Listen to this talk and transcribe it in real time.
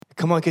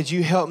Come on, could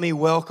you help me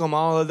welcome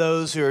all of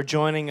those who are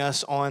joining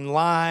us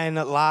online,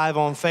 live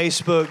on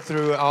Facebook,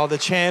 through all the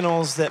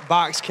channels that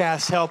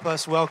Boxcast help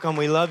us welcome.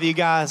 We love you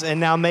guys.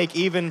 And now make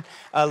even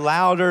a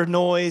louder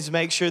noise.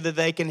 Make sure that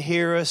they can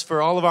hear us.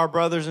 For all of our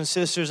brothers and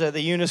sisters at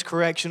the Eunice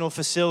Correctional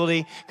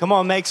Facility, come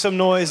on, make some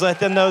noise. Let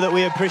them know that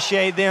we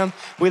appreciate them.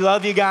 We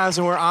love you guys,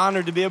 and we're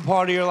honored to be a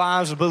part of your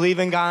lives. We believe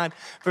in God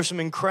for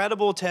some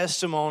incredible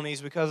testimonies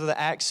because of the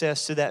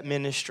access to that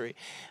ministry.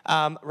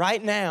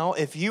 Right now,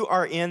 if you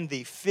are in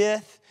the 5th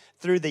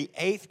through the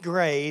 8th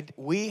grade,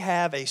 we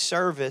have a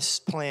service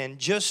planned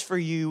just for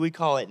you. We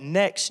call it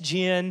Next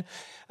Gen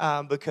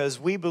because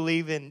we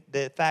believe in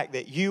the fact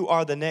that you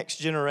are the next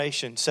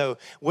generation. So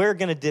we're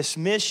going to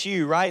dismiss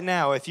you right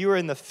now. If you are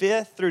in the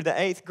 5th through the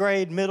 8th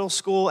grade, middle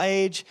school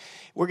age,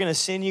 we're going to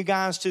send you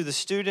guys to the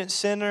Student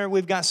Center.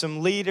 We've got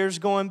some leaders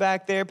going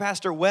back there.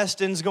 Pastor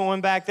Weston's going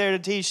back there to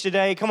teach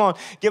today. Come on,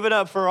 give it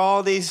up for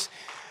all these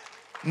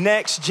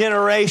next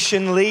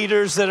generation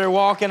leaders that are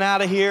walking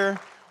out of here.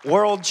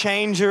 World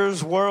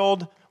changers,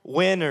 world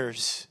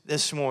winners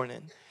this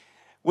morning.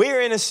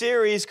 We're in a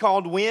series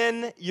called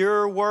Win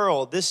Your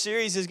World. This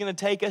series is going to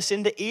take us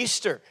into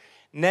Easter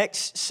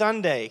next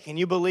Sunday. Can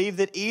you believe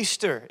that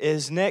Easter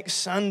is next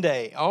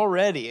Sunday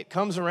already? It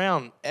comes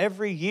around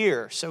every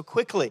year so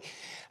quickly.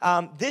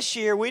 This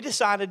year, we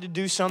decided to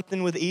do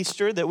something with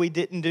Easter that we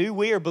didn't do.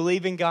 We are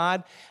believing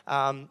God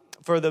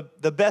for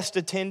the best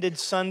attended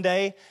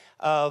Sunday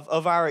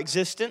of our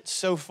existence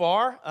so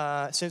far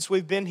since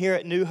we've been here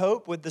at New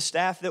Hope with the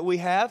staff that we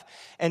have.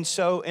 And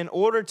so in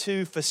order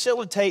to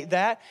facilitate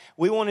that,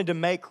 we wanted to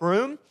make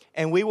room,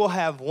 and we will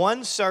have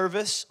one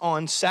service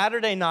on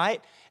Saturday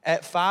night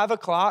at 5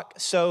 o'clock.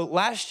 So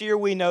last year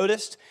we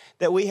noticed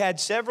that we had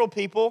several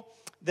people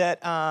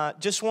that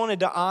just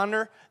wanted to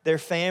honor their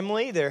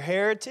family, their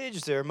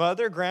heritage, their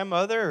mother,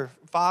 grandmother, or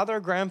father,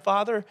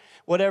 grandfather,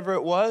 whatever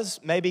it was,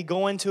 maybe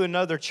going to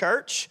another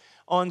church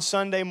on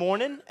Sunday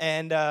morning,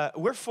 and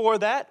we're for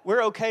that.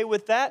 We're okay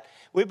with that.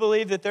 We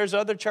believe that there's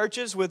other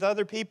churches with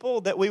other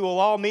people that we will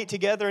all meet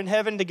together in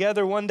heaven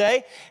together one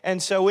day,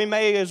 and so we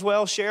may as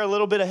well share a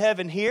little bit of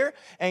heaven here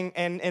and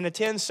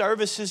attend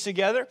services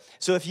together.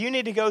 So if you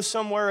need to go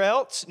somewhere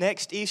else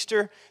next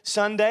Easter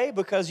Sunday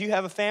because you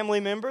have a family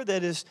member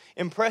that is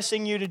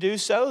impressing you to do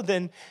so,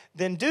 then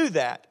do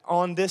that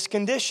on this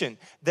condition,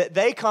 that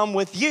they come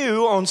with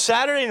you on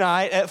Saturday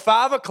night at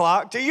 5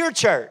 o'clock to your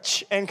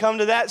church and come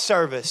to that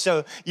service.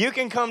 So you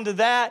can come to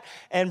that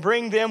and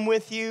bring them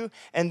with you,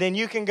 and then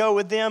you can go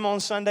with them on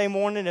Sunday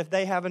morning if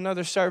they have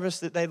another service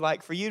that they'd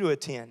like for you to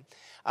attend.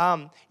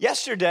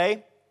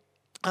 Yesterday,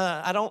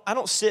 I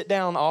don't sit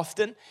down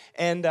often,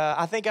 and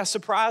I think I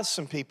surprised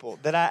some people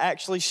that I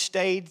actually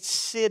stayed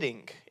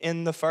sitting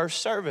in the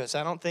first service.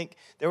 I don't think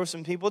there were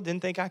some people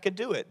didn't think I could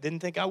do it, didn't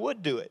think I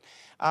would do it.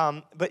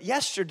 But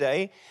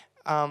yesterday,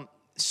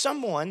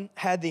 someone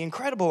had the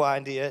incredible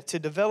idea to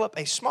develop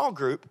a small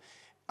group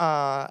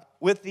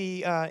with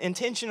the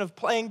intention of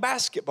playing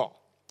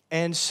basketball.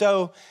 And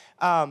so,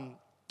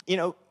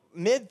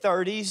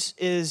 mid-30s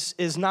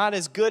is not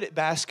as good at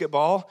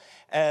basketball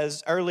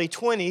as early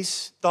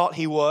 20s thought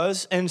he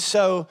was. And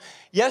so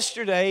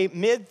yesterday,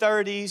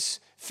 mid-30s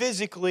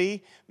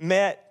physically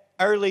met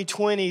early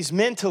 20s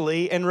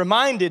mentally and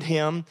reminded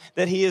him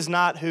that he is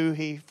not who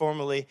he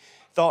formerly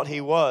thought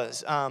he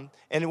was.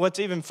 And what's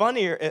even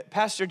funnier,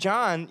 Pastor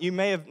John, you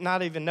may have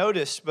not even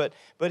noticed, but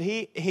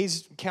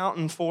he's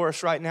counting for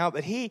us right now,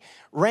 but he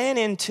ran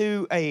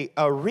into a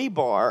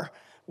rebar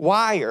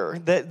wire,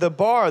 the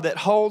bar that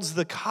holds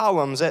the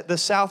columns at the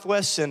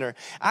Southwest Center.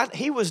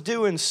 He was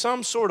doing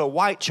some sort of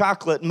white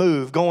chocolate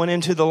move going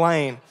into the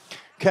lane,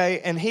 okay?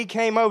 And he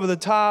came over the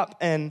top,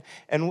 and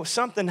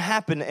something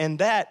happened, and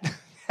that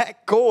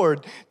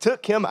cord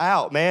took him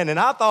out, man. And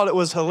I thought it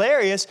was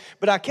hilarious,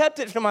 but I kept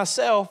it to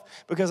myself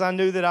because I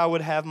knew that I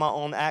would have my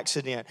own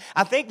accident.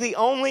 I think the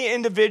only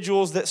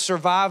individuals that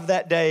survived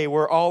that day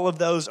were all of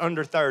those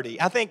under 30.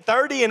 I think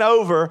 30 and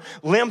over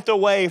limped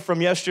away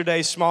from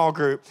yesterday's small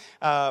group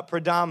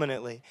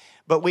predominantly.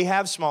 But we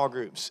have small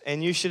groups,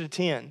 and you should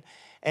attend.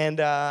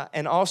 And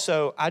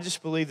also, I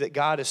just believe that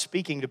God is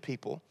speaking to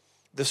people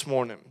this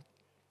morning.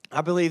 I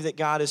believe that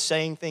God is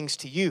saying things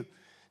to you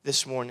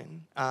this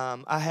morning.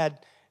 I had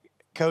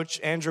Coach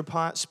Andrew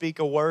Pont speak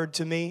a word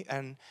to me,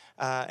 and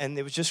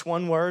it was just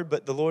one word,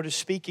 but the Lord is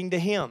speaking to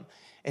him,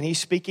 and he's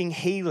speaking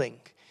healing.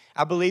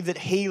 I believe that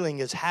healing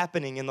is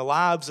happening in the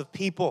lives of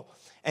people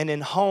and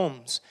in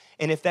homes,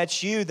 and if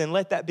that's you, then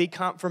let that be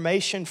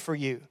confirmation for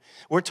you.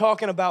 We're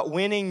talking about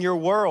winning your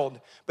world,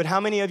 but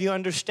how many of you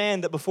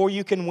understand that before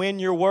you can win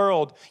your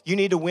world, you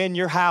need to win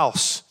your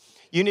house?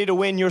 You need to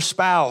win your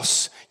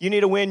spouse. You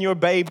need to win your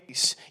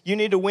babies. You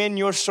need to win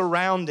your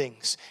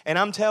surroundings. And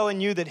I'm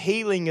telling you that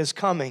healing is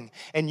coming.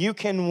 And you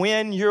can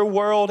win your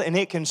world, and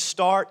it can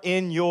start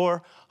in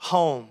your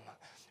home.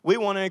 We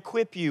want to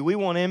equip you. We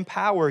want to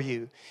empower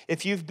you.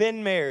 If you've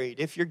been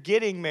married, if you're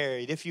getting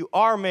married, if you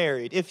are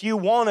married, if you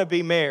want to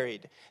be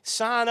married,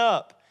 sign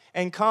up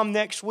and come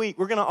next week.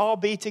 We're going to all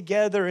be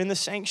together in the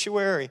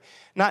sanctuary.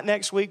 Not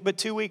next week, but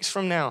 2 weeks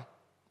from now.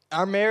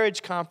 our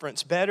marriage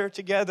conference, Better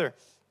Together.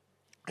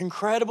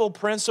 Incredible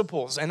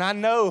principles. And I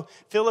know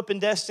Philip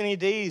and Destiny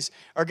D's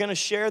are going to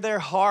share their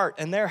heart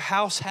and their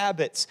house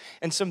habits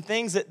and some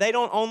things that they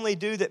don't only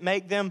do that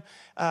make them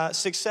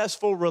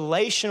successful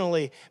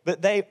relationally,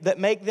 but that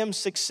make them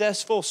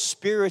successful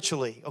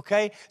spiritually,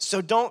 okay? So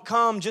don't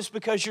come just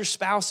because your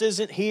spouse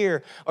isn't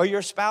here or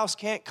your spouse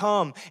can't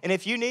come. And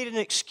if you need an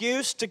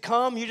excuse to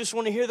come, you just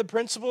want to hear the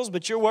principles,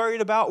 but you're worried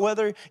about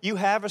whether you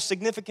have a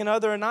significant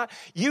other or not,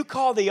 you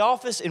call the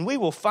office and we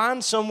will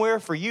find somewhere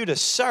for you to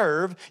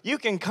serve. You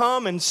can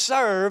come and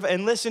serve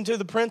and listen to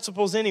the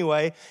principles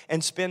anyway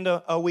and spend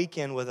a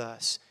weekend with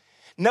us.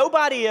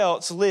 Nobody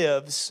else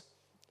lives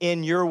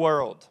in your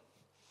world.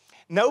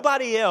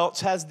 Nobody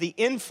else has the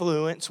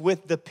influence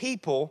with the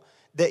people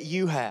that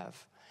you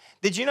have.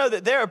 Did you know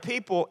that there are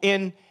people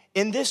in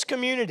this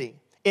community,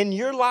 in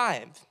your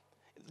lives,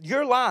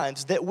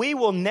 that we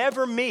will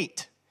never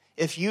meet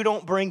if you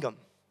don't bring them?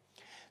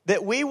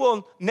 That we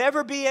will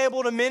never be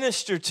able to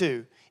minister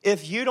to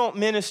if you don't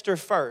minister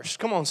first.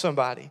 Come on,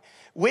 somebody.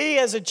 We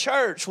as a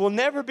church will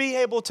never be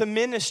able to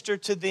minister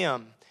to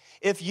them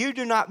if you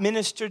do not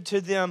minister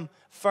to them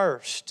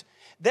first.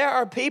 There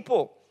are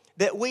people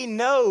that we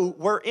know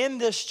were in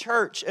this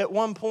church at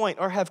one point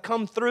or have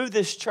come through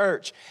this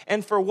church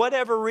and for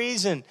whatever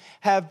reason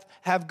have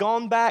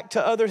gone back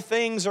to other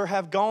things or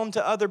have gone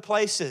to other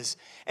places.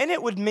 And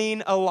it would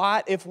mean a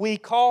lot if we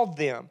called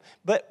them,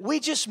 but we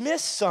just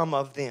miss some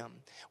of them.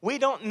 We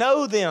don't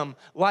know them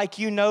like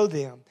you know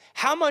them.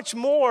 How much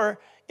more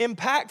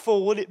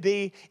impactful would it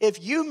be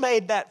if you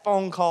made that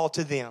phone call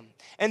to them?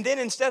 And then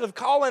instead of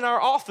calling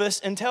our office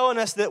and telling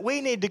us that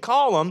we need to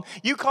call them,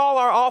 you call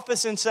our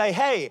office and say,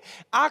 hey,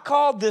 I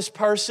called this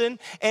person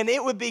and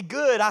it would be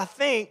good, I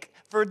think,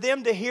 for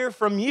them to hear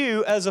from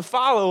you as a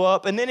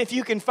follow-up. And then if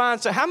you can find,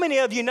 so how many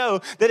of you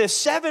know that if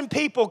 7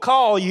 people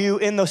call you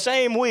in the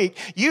same week,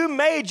 you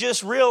may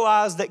just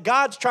realize that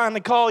God's trying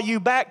to call you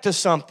back to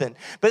something.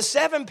 But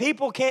 7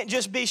 people can't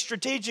just be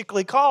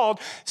strategically called.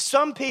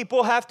 Some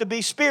people have to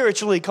be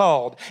spiritually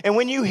called. And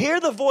when you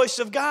hear the voice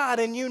of God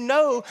and you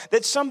know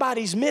that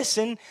somebody's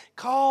missing,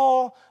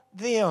 call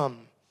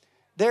them.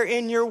 They're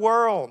in your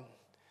world.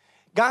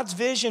 God's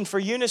vision for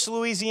Eunice,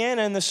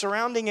 Louisiana and the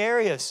surrounding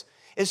areas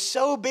is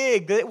so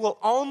big that it will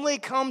only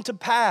come to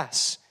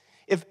pass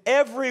if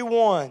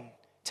everyone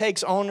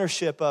takes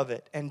ownership of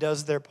it and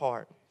does their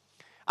part.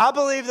 I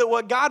believe that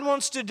what God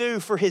wants to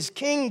do for His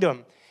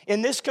kingdom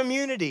in this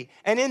community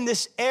and in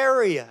this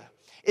area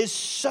is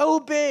so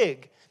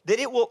big that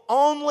it will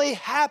only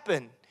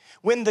happen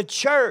when the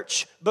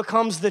church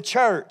becomes the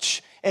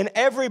church and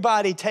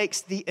everybody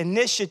takes the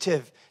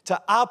initiative to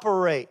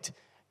operate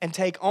and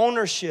take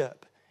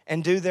ownership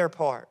and do their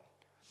part.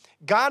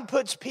 God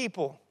puts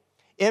people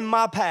in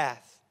my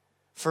path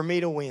for me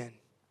to win.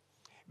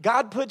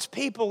 God puts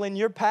people in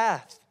your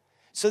path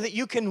so that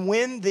you can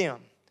win them,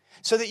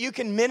 so that you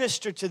can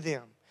minister to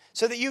them,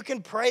 so that you can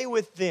pray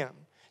with them,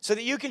 so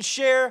that you can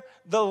share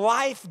the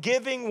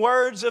life-giving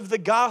words of the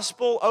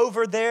gospel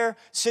over their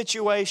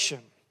situation.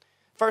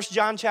 1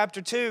 John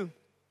chapter 2,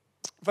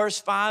 verse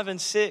 5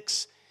 and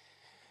 6,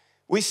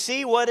 we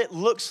see what it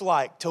looks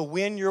like to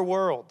win your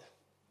world.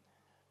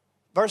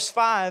 Verse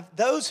 5,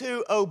 those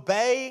who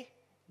obey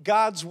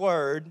God's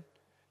word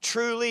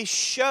truly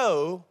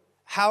show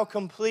how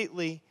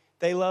completely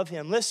they love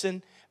Him.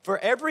 Listen, for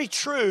every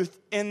truth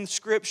in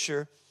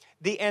Scripture,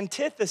 the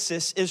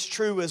antithesis is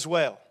true as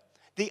well.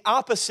 The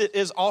opposite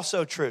is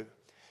also true.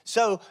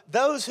 So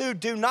those who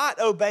do not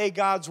obey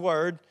God's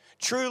word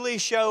truly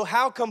show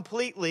how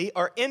completely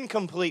or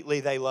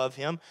incompletely they love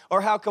Him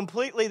or how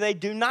completely they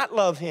do not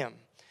love Him.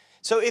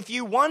 So if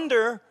you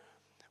wonder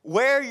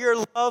where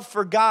your love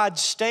for God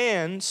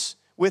stands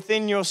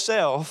within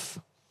yourself,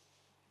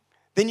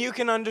 then you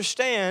can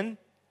understand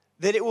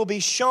that it will be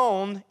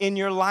shown in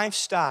your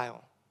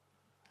lifestyle.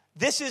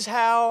 This is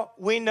how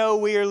we know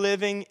we are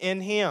living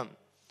in Him.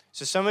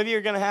 So some of you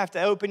are going to have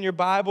to open your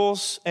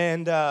Bibles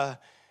and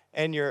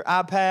your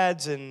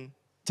iPads and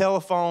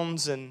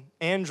telephones and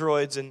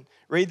Androids and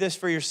read this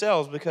for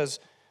yourselves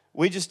because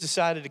we just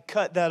decided to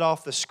cut that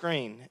off the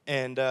screen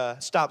and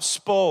stop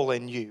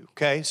spoiling you,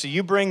 okay? So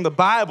you bring the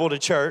Bible to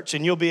church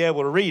and you'll be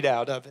able to read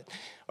out of it.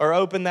 Or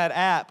open that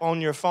app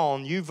on your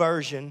phone,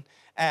 YouVersion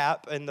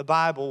app, and the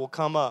Bible will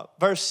come up.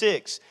 Verse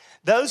 6,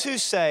 those who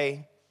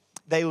say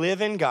they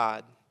live in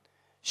God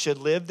should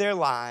live their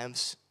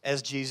lives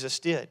as Jesus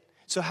did.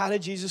 So how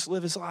did Jesus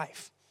live His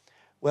life?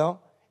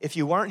 Well, if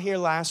you weren't here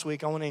last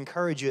week, I want to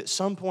encourage you at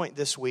some point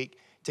this week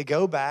to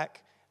go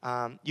back.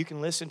 You can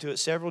listen to it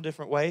several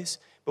different ways,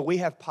 but we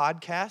have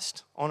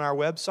podcasts on our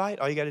website.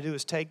 All you got to do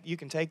is you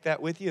can take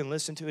that with you and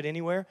listen to it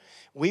anywhere.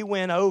 We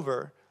went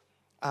over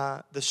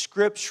the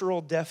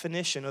scriptural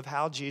definition of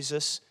how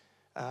Jesus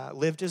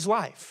lived His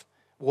life,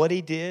 what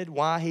He did,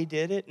 why He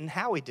did it, and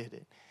how He did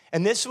it.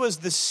 And this was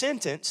the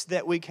sentence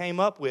that we came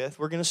up with.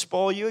 We're going to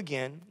spoil you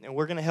again, and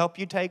we're going to help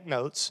you take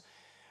notes.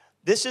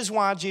 This is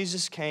why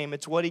Jesus came.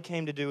 It's what He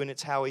came to do, and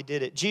it's how He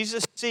did it.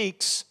 Jesus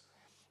seeks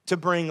to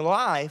bring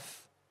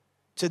life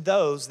to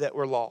those that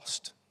were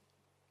lost.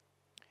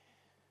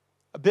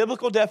 a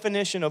biblical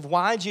definition of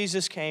why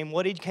Jesus came,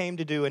 what he came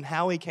to do, and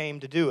how he came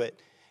to do it.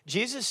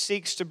 Jesus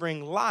seeks to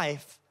bring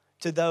life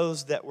to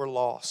those that were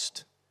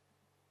lost.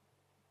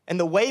 And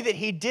the way that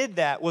he did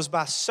that was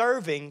by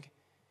serving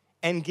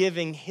and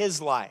giving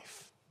his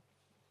life.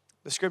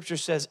 The scripture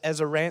says, as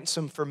a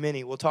ransom for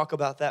many. We'll talk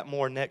about that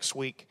more next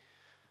week.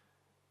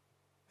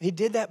 He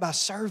did that by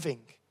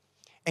serving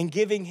and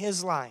giving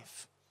his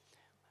life.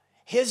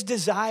 His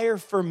desire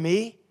for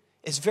me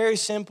is very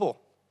simple.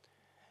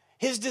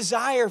 His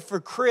desire for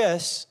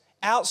Chris,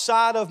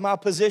 outside of my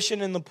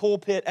position in the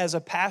pulpit as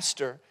a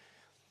pastor.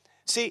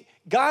 See,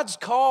 God's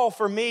call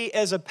for me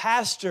as a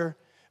pastor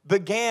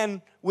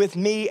began with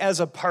me as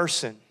a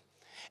person.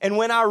 And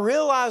when I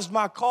realized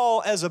my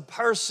call as a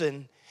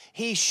person,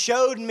 he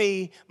showed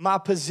me my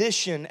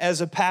position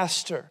as a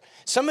pastor.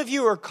 Some of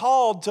you are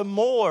called to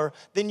more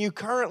than you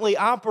currently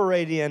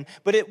operate in,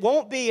 but it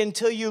won't be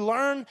until you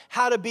learn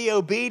how to be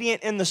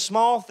obedient in the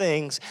small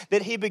things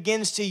that he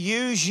begins to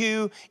use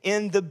you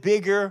in the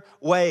bigger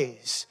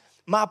ways.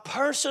 My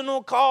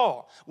personal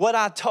call, what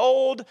I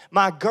told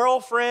my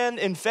girlfriend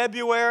in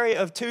February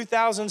of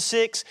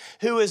 2006,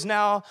 who is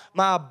now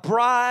my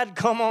bride,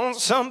 come on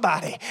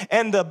somebody,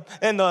 and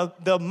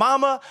the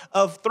mama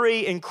of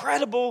 3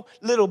 incredible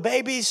little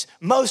babies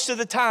most of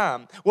the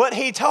time. What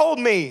he told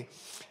me,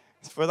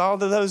 for all of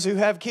those who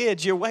have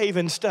kids, you're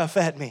waving stuff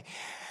at me.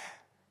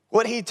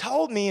 What he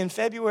told me in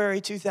February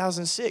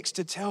 2006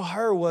 to tell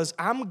her was,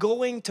 I'm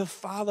going to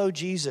follow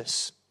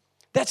Jesus.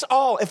 That's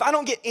all. If I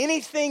don't get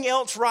anything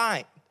else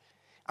right,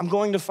 I'm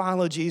going to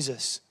follow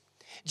Jesus.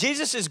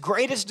 Jesus'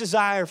 greatest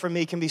desire for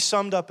me can be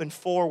summed up in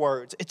 4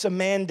 words. It's a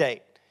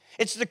mandate.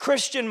 It's the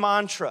Christian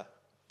mantra.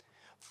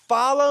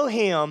 Follow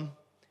him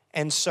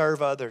and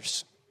serve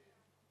others.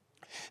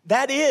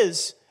 That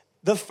is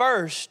the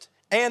first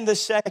and the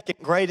second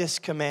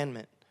greatest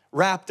commandment,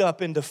 wrapped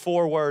up into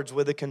 4 words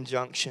with a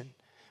conjunction.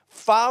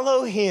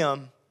 Follow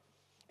him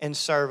and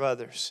serve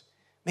others.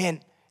 Man,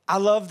 I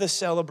love the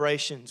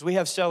celebrations. We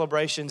have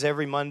celebrations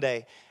every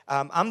Monday.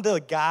 I'm the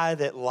guy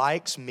that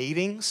likes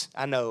meetings.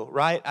 I know,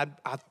 right?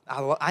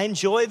 I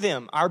enjoy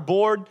them. Our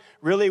board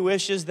really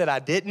wishes that I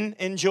didn't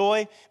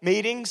enjoy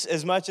meetings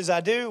as much as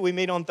I do. We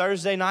meet on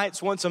Thursday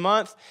nights once a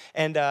month,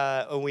 and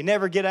we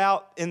never get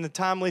out in the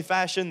timely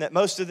fashion that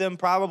most of them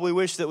probably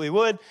wish that we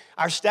would.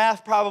 Our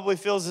staff probably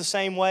feels the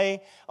same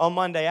way on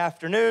Monday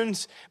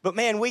afternoons. But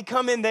man, we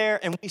come in there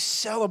and we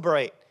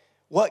celebrate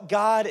what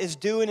God is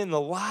doing in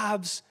the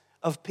lives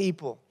of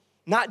people.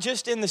 Not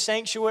just in the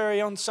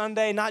sanctuary on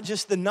Sunday, not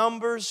just the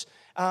numbers,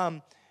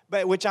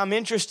 but which I'm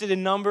interested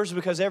in numbers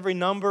because every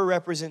number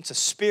represents a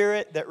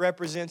spirit that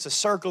represents a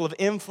circle of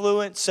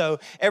influence. So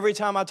every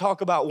time I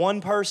talk about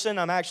one person,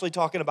 I'm actually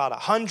talking about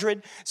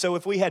 100. So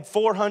if we had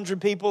 400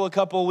 people a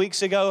couple of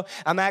weeks ago,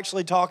 I'm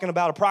actually talking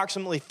about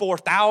approximately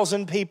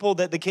 4,000 people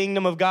that the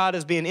kingdom of God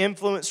is being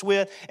influenced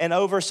with and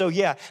over. So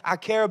yeah, I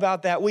care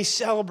about that. We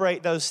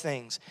celebrate those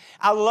things.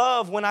 I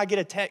love when I get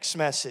a text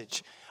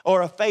message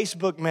or a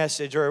Facebook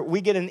message, or we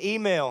get an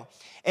email,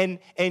 and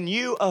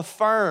you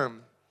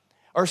affirm,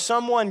 or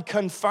someone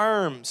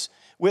confirms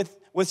with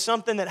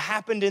something that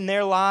happened in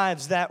their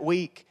lives that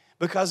week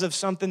because of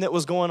something that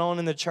was going on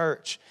in the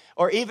church.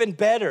 Or even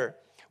better,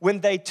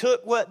 when they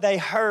took what they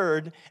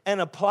heard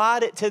and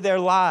applied it to their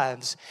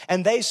lives,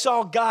 and they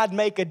saw God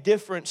make a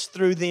difference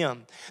through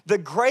them. The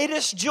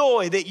greatest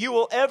joy that you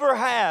will ever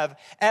have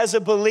as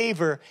a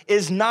believer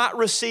is not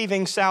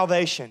receiving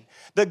salvation.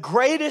 The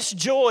greatest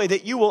joy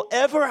that you will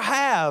ever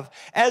have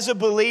as a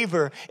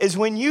believer is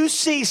when you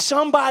see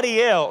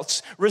somebody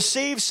else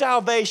receive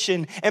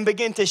salvation and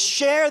begin to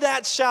share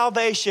that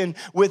salvation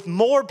with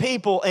more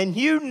people, and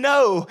you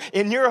know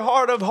in your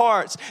heart of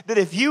hearts that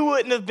if you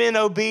wouldn't have been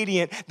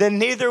obedient, then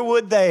neither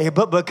would they.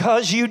 But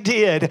because you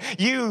did,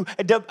 you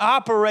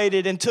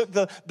operated and took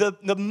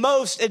the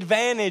most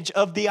advantage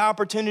of the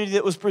opportunity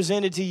that was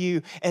presented to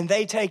you, and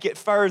they take it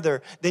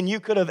further than you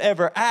could have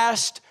ever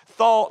asked,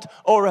 thought,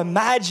 or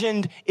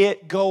imagined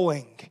it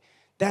going.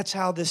 That's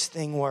how this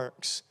thing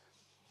works.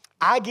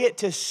 I get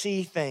to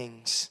see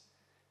things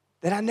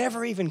that I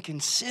never even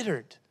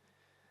considered.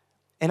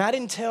 And I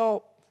didn't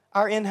tell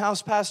our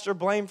in-house pastor,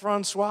 Blaine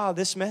Francois,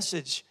 this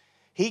message.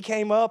 He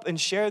came up and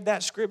shared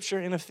that scripture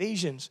in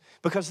Ephesians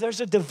because there's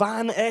a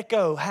divine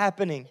echo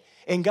happening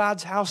in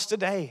God's house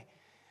today.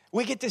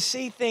 We get to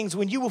see things.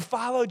 When you will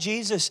follow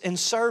Jesus and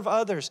serve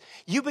others,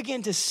 you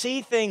begin to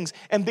see things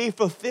and be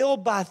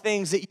fulfilled by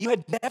things that you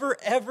had never,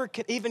 ever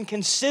even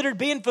considered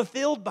being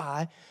fulfilled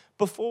by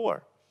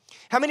before.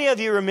 How many of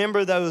you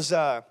remember those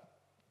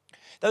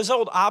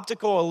old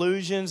optical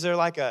illusions? They're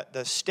like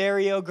the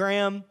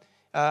stereogram.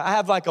 I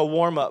have like a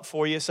warm-up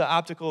for you. It's an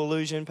optical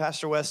illusion.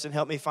 Pastor Weston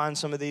helped me find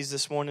some of these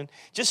this morning.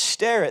 Just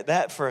stare at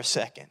that for a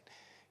second.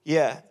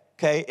 Yeah.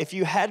 Okay, if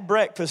you had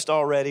breakfast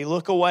already,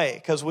 look away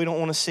because we don't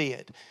want to see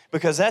it.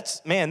 Because I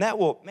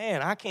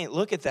can't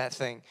look at that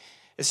thing.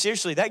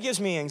 Seriously, that gives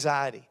me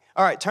anxiety.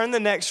 All right, turn the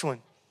next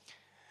one.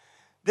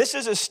 This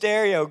is a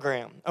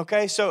stereogram,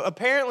 okay? So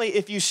apparently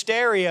if you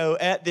stereo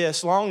at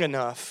this long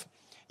enough,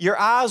 your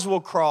eyes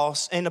will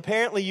cross, and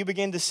apparently you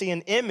begin to see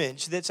an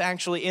image that's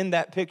actually in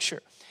that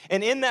picture.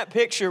 And in that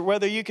picture,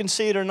 whether you can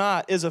see it or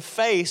not, is a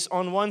face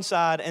on one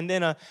side and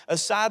then a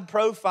side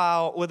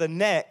profile with a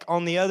neck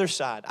on the other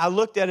side. I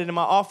looked at it in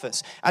my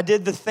office. I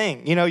did the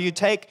thing. You know, you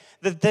take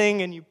the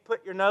thing and you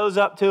put your nose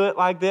up to it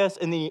like this,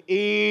 and then you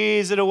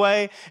ease it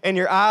away, and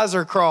your eyes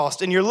are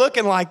crossed, and you're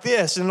looking like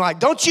this, and like,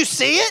 don't you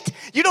see it?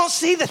 You don't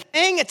see the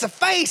thing? It's a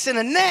face and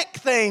a neck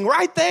thing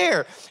right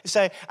there. You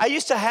say, I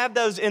used to have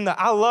those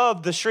I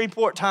love the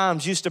Shreveport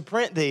Times used to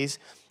print these.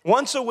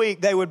 Once a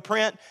week, they would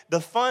print the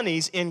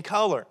funnies in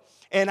color.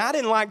 And I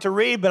didn't like to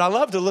read, but I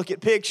love to look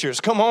at pictures.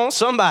 Come on,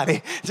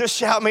 somebody, just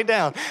shout me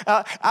down.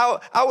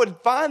 I would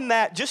find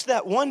just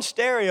that one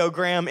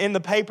stereogram in the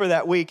paper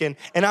that week, and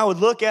I would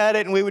look at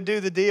it, and we would do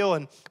the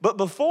deal. But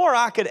before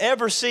I could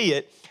ever see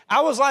it,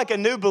 I was like a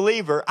new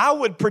believer. I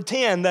would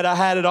pretend that I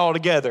had it all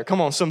together.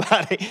 Come on,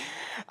 somebody.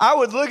 I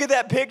would look at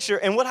that picture,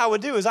 and what I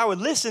would do is I would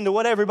listen to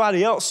what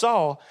everybody else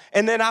saw,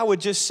 and then I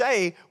would just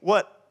say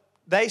what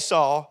they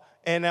saw,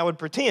 and I would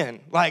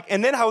pretend,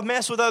 and then I would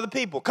mess with other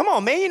people. Come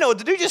on, man, you know what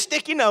to do. Just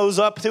stick your nose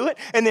up to it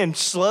and then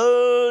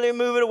slowly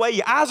move it away.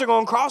 Your eyes are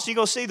going to cross. You're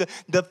going to see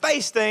the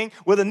face thing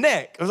with a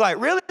neck. I was like,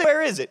 really?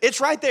 Where is it?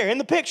 It's right there in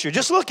the picture.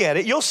 Just look at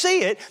it. You'll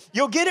see it.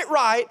 You'll get it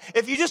right.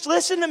 If you just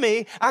listen to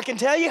me, I can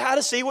tell you how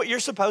to see what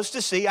you're supposed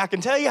to see. I can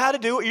tell you how to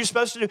do what you're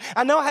supposed to do.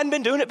 I know I hadn't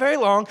been doing it very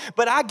long,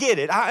 but I get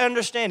it. I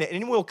understand it.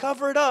 And we'll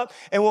cover it up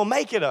and we'll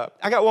make it up.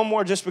 I got one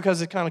more just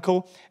because it's kind of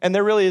cool. And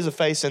there really is a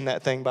face in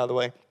that thing, by the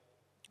way.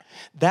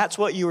 That's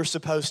what you were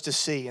supposed to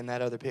see in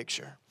that other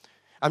picture.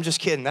 I'm just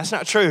kidding. That's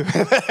not true.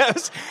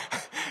 It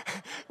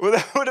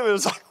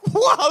was like,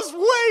 whoa, I was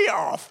way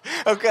off.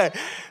 Okay.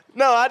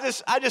 No, I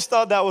just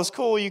thought that was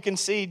cool. You can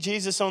see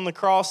Jesus on the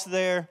cross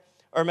there,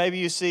 or maybe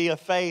you see a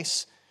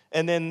face,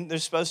 and then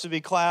there's supposed to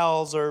be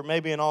clouds, or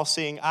maybe an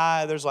all-seeing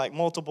eye. There's like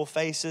multiple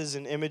faces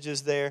and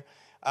images there.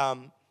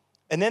 And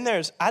then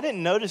I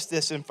didn't notice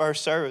this in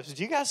first service. Did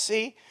you guys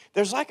see?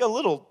 There's like a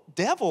little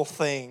devil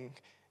thing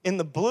in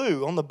the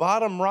blue on the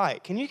bottom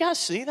right. Can you guys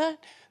see that?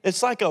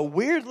 It's like a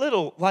weird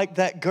little, like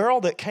that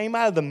girl that came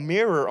out of the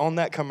mirror on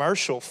that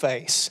commercial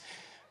face.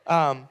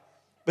 But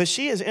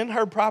she is in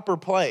her proper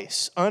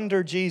place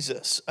under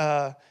Jesus.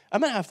 I'm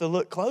going to have to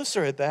look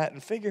closer at that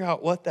and figure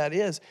out what that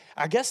is.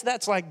 I guess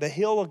that's like the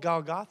hill of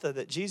Golgotha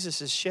that Jesus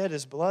has shed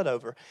his blood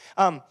over.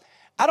 I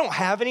don't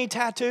have any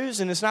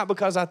tattoos, and it's not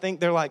because I think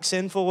they're like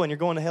sinful and you're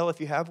going to hell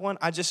if you have one.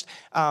 I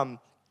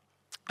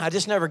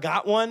just never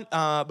got one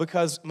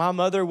because my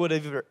mother would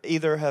have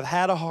either have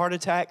had a heart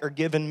attack or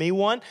given me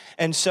one.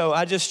 And so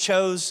I just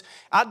chose,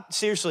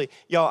 seriously,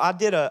 y'all,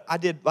 I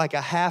did like a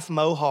half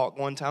mohawk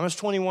one time. I was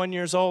 21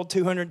 years old,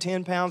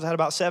 210 pounds. I had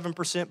about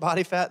 7%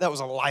 body fat. That was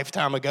a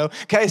lifetime ago.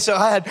 Okay, so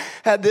I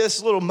had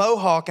this little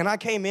mohawk, and I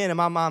came in, and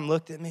my mom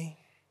looked at me.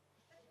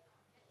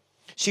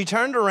 She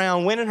turned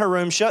around, went in her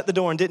room, shut the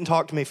door, and didn't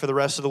talk to me for the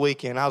rest of the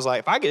weekend. I was like,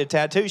 if I get a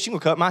tattoo, she's going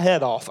to cut my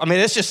head off. I mean,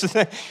 it's just the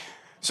thing.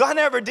 So I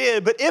never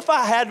did, but if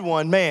I had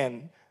one,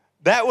 man,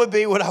 that would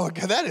be what I would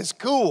go, that is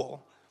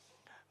cool.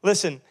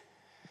 Listen,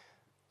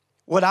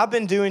 what I've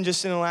been doing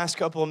just in the last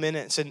couple of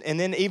minutes, and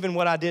then even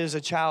what I did as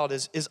a child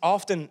is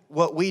often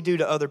what we do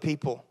to other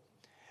people.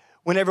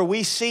 Whenever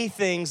we see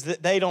things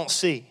that they don't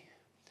see,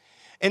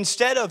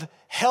 instead of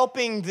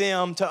helping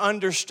them to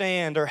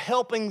understand or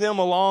helping them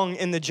along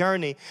in the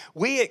journey,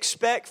 we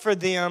expect for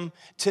them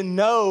to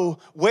know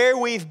where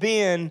we've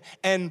been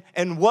and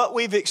what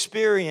we've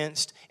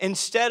experienced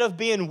instead of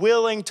being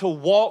willing to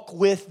walk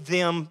with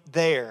them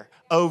there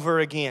over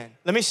again.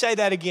 Let me say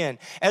that again.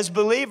 As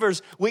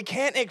believers, we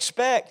can't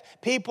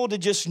expect people to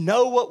just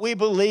know what we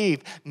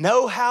believe,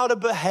 know how to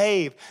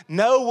behave,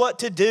 know what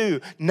to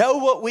do, know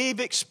what we've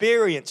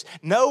experienced,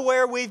 know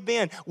where we've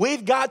been.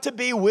 We've got to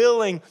be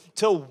willing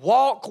to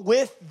walk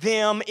with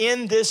them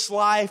in this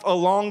life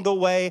along the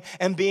way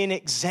and be an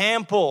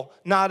example,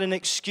 not an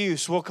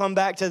excuse. We'll come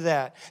back to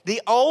that.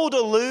 The old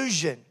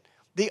illusion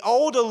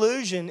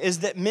is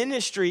that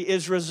ministry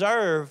is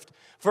reserved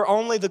for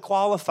only the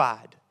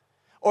qualified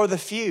or the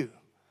few.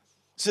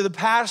 So the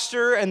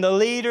pastor and the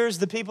leaders,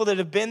 the people that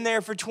have been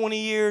there for 20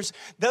 years,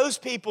 those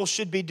people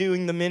should be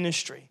doing the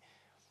ministry.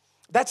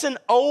 That's an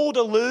old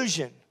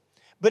illusion,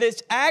 but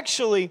it's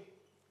actually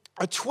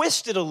a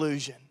twisted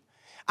illusion.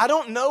 I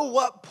don't know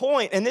what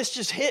point, and this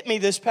just hit me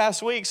this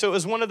past week, so it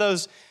was one of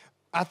those,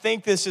 I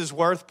think this is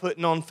worth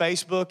putting on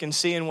Facebook and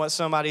seeing what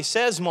somebody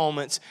says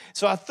moments.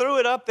 So I threw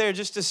it up there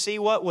just to see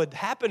what would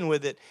happen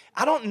with it.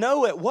 I don't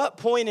know at what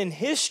point in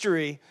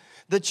history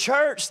the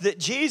church that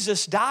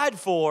Jesus died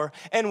for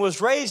and was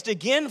raised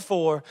again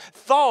for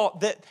thought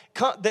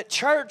that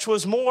church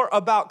was more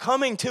about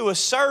coming to a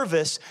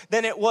service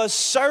than it was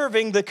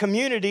serving the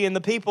community and the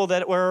people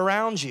that were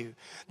around you.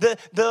 The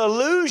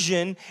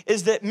illusion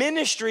is that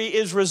ministry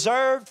is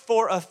reserved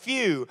for a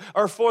few,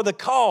 or for the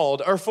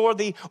called, or for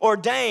the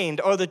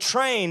ordained, or the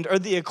trained, or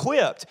the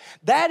equipped.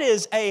 That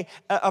is a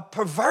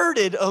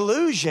perverted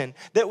illusion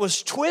that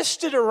was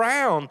twisted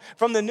around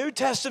from the New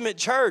Testament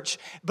church.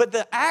 But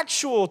the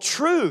actual truth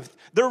truth,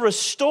 the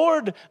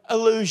restored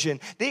illusion,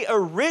 the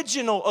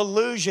original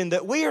illusion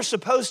that we are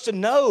supposed to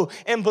know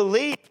and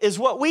believe is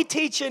what we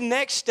teach in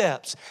Next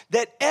Steps,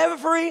 that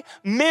every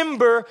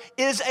member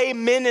is a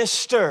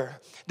minister.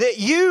 That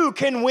you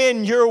can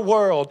win your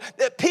world,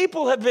 that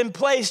people have been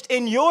placed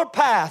in your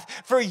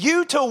path for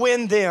you to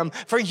win them,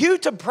 for you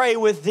to pray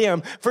with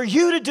them, for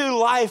you to do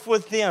life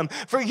with them,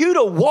 for you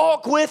to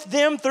walk with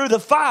them through the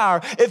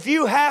fire if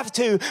you have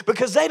to,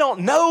 because they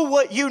don't know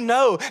what you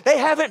know. They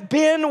haven't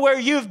been where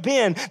you've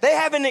been. They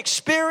haven't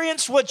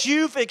experienced what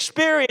you've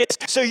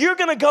experienced. So you're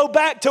going to go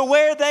back to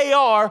where they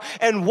are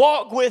and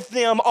walk with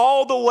them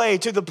all the way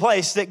to the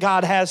place that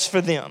God has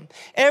for them.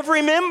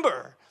 Every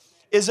member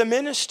is a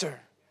minister.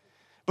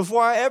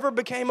 Before I ever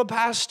became a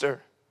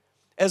pastor,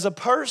 as a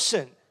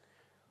person,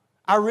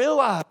 I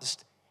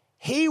realized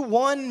He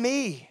won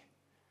me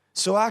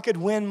so I could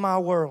win my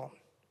world.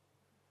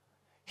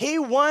 He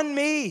won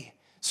me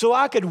so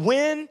I could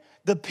win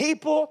the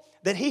people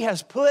that He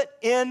has put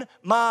in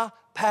my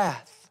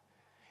path.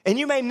 And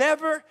you may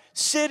never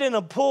sit in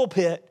a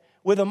pulpit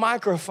with a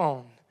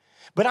microphone,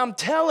 but I'm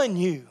telling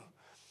you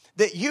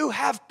that you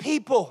have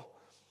people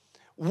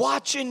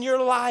watching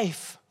your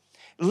life,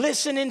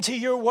 listening to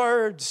your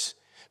words,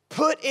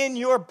 put in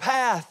your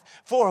path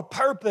for a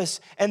purpose,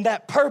 and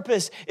that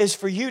purpose is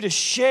for you to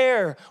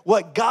share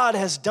what God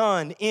has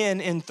done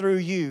in and through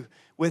you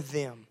with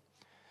them.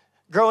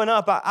 Growing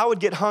up, I would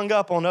get hung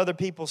up on other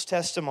people's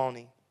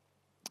testimony.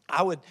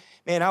 I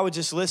would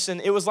just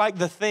listen. It was like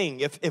The Thing.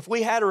 If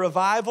we had a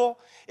revival,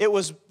 it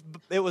was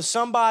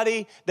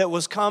somebody that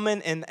was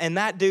coming, and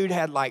that dude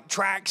had like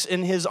tracks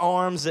in his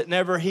arms that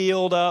never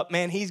healed up.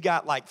 Man, he's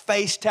got like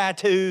face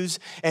tattoos,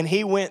 and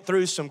he went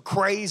through some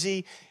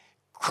crazy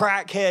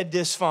crackhead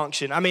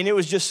dysfunction. I mean, it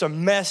was just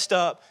some messed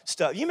up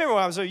stuff. You remember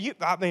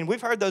when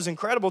we've heard those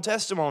incredible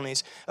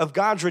testimonies of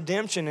God's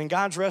redemption and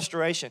God's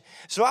restoration.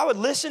 So I would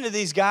listen to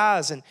these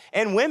guys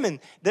and women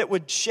that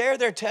would share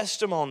their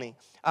testimony.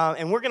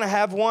 And we're going to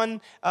have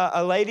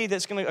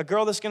a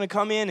girl that's going to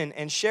come in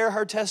and share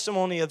her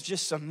testimony of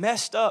just some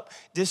messed up,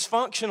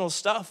 dysfunctional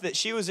stuff that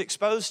she was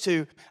exposed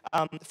to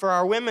for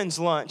our women's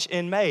lunch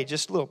in May.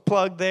 Just a little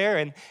plug there.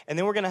 And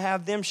then we're going to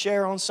have them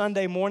share on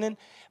Sunday morning.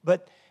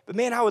 But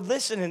man, I would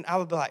listen and I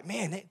would be like,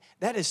 man,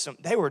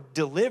 they were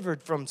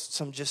delivered from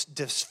some just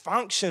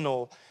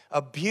dysfunctional,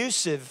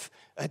 abusive,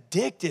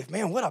 addictive.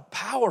 Man, what a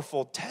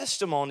powerful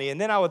testimony. And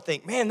then I would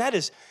think, man, that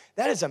is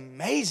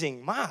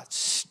amazing. My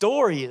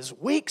story is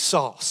weak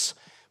sauce.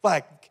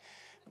 Like,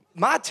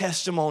 my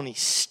testimony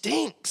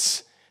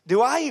stinks.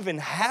 Do I even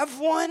have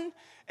one?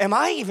 Am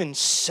I even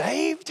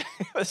saved?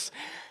 But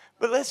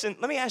listen,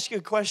 let me ask you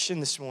a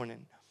question this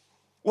morning.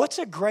 What's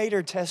a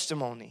greater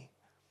testimony?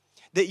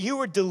 That you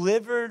were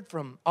delivered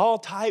from all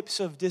types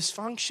of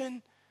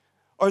dysfunction,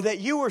 or that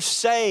you were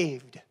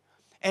saved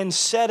and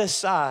set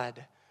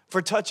aside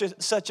for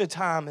such a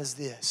time as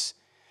this?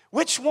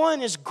 Which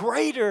one is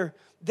greater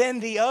than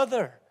the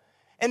other?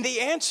 And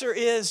the answer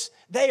is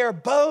they are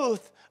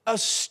both a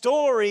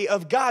story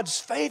of God's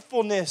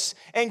faithfulness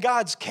and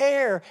God's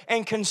care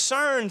and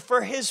concern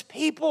for His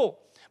people.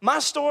 My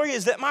story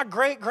is that my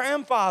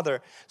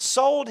great-grandfather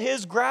sold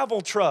his gravel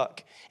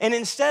truck. And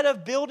instead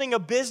of building a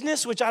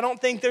business, which I don't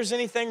think there's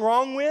anything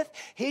wrong with,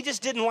 he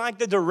just didn't like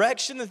the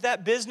direction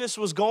that business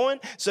was going.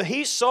 So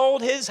he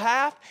sold his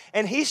half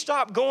and he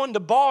stopped going to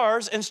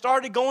bars and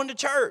started going to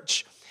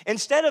church.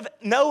 Instead of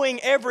knowing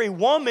every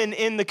woman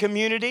in the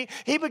community,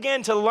 he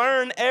began to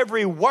learn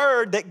every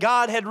word that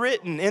God had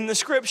written in the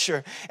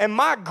Scripture. And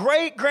my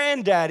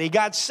great-granddaddy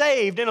got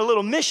saved in a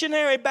little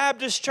missionary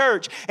Baptist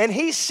church, and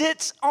he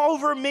sits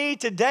over me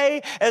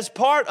today as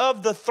part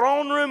of the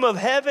throne room of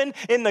heaven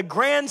in the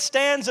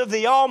grandstands of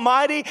the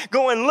Almighty,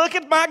 going, look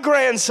at my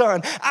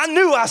grandson. I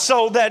knew I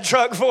sold that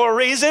truck for a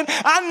reason.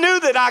 I knew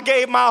that I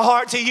gave my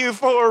heart to you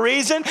for a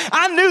reason.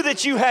 I knew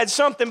that you had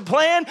something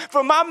planned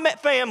for my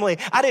family.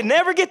 I didn't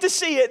ever get to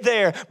see it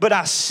there, but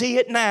I see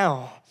it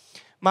now.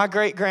 My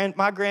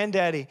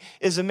granddaddy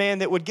is a man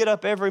that would get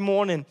up every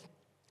morning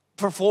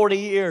for 40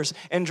 years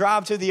and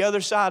drive to the other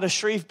side of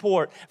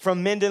Shreveport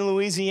from Minden,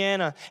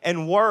 Louisiana,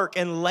 and work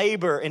and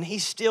labor. And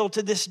he's still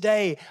to this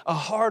day a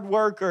hard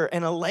worker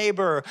and a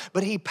laborer,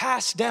 but he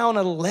passed down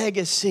a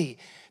legacy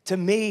to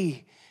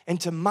me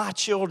and to my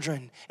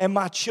children and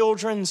my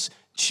children's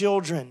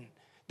children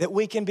that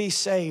we can be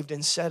saved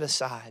and set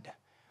aside.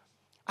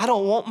 I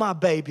don't want my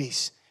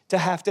babies to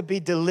have to be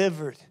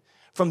delivered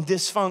from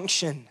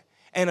dysfunction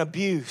and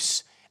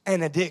abuse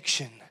and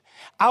addiction.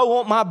 I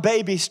want my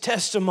baby's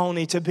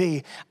testimony to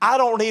be, I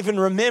don't even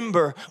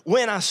remember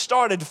when I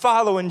started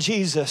following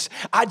Jesus.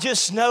 I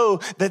just know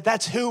that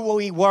that's who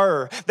we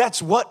were.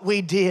 That's what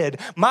we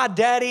did. My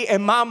daddy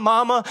and my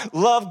mama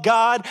loved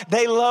God.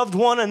 They loved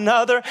one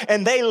another,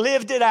 and they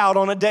lived it out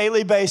on a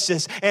daily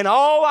basis. And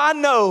all I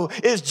know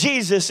is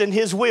Jesus and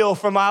His will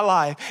for my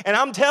life. And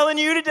I'm telling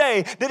you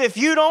today that if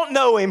you don't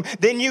know Him,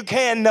 then you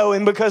can know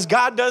Him, because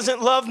God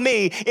doesn't love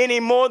me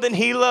any more than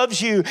He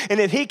loves you. And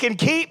if He can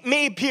keep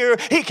me pure,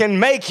 He can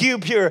make you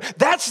pure.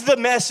 That's the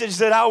message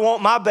that I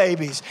want my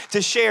babies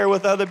to share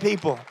with other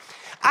people.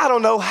 I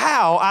don't know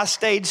how I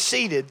stayed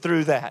seated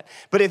through that.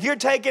 But if you're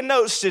taking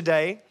notes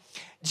today,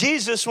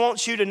 Jesus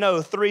wants you to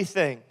know 3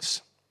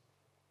 things.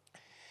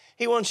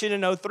 He wants you to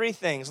know 3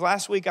 things.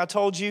 Last week I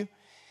told you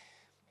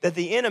that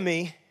the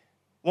enemy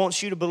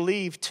wants you to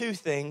believe 2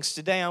 things.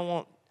 Today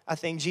I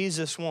think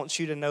Jesus wants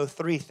you to know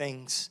 3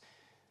 things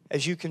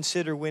as you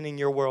consider winning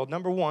your world.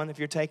 Number 1, if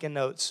you're taking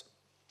notes,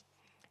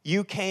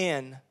 you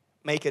can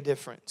make a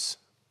difference.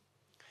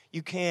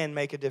 You can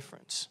make a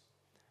difference.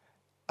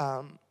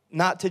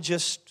 Not to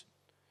just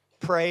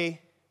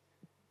pray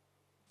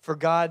for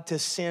God to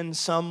send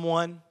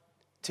someone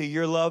to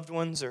your loved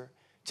ones or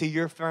to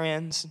your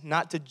friends,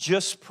 not to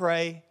just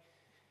pray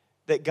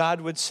that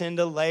God would send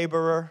a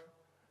laborer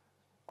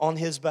on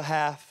his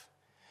behalf,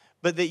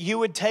 but that you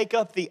would take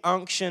up the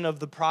unction of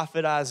the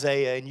prophet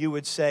Isaiah and you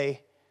would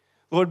say,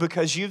 Lord,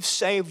 because you've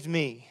saved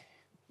me,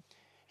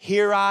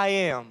 here I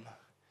am,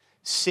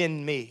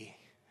 send me.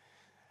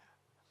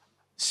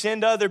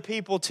 Send other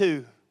people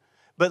too,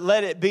 but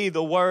let it be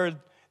the word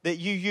that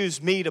you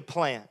use me to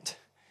plant,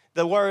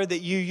 the word that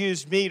you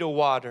use me to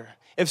water.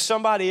 If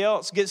somebody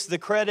else gets the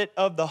credit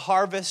of the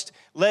harvest,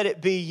 let it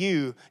be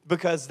you,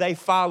 because they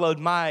followed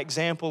my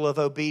example of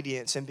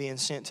obedience and being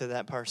sent to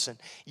that person.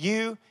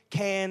 You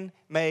can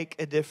make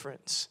a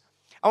difference.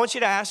 I want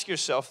you to ask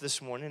yourself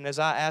this morning, as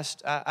I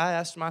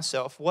asked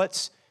myself,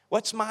 what's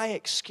my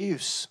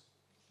excuse?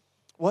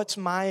 What's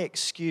my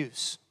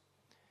excuse?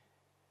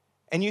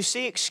 And you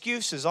see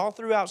excuses all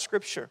throughout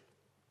Scripture.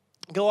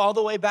 Go all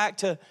the way back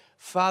to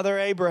Father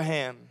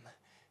Abraham.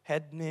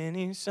 Had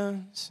many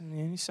sons.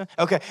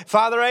 Okay,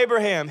 Father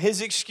Abraham,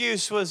 his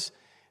excuse was,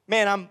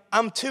 man,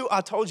 I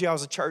told you I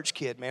was a church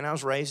kid, man. I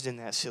was raised in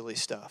that silly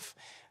stuff.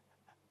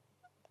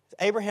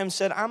 Abraham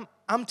said,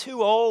 I'm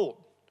too old,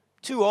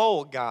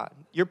 God.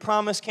 Your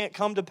promise can't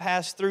come to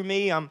pass through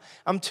me. I'm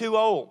too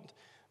old.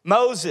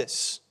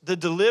 Moses, the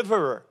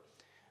deliverer.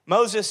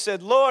 Moses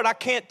said, Lord, I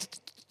can't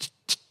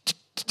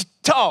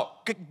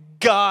talk.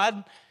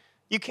 God,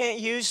 you can't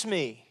use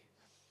me.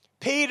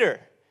 Peter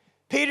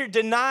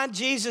denied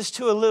Jesus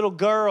to a little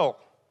girl.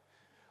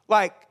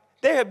 Like,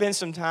 there have been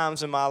some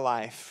times in my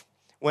life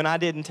when I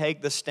didn't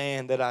take the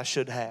stand that I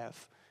should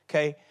have,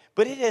 okay?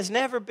 But it has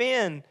never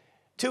been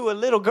to a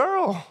little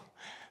girl.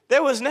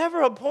 There was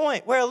never a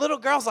point where a little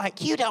girl's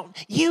like, you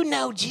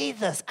know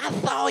Jesus. I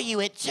saw you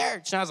at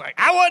church. And I was like,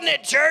 I wasn't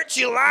at church,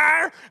 you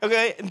liar.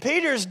 Okay, and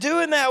Peter's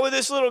doing that with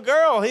this little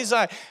girl. He's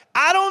like,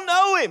 I don't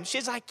know him.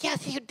 She's like,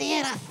 yes, you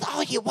did. I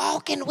saw you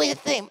walking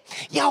with him.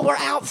 Y'all were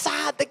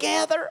outside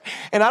together.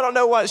 And I don't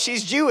know what,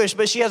 she's Jewish,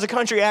 but she has a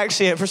country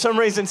accent for some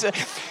reason. So,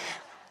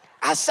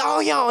 I saw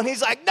y'all. And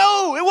he's like,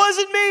 no, it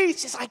wasn't me.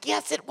 She's like,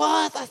 yes, it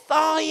was. I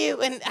saw you.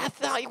 And I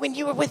saw you when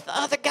you were with the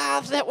other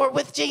guys that were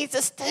with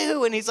Jesus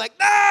too. And he's like,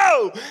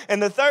 no.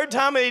 And the third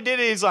time he did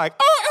it, he's like,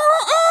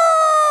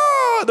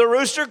 the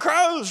rooster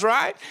crows,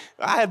 right?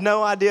 I have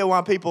no idea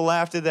why people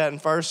laughed at that in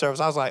first service.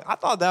 I was like, I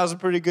thought that was a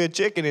pretty good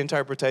chicken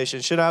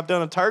interpretation. Should I have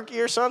done a turkey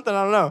or something?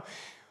 I don't know.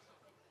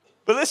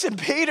 But listen,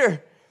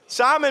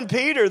 Simon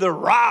Peter, the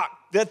rock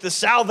that the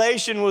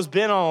salvation was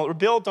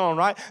built on,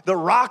 right? The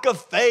rock of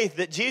faith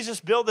that Jesus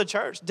built the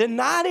church,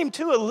 denied him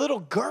to a little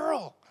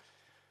girl.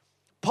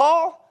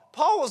 Paul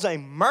was a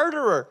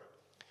murderer.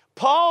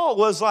 Paul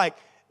was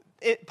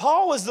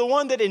the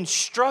one that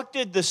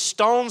instructed the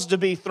stones to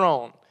be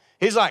thrown.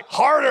 He's like,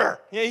 harder.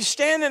 He's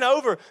standing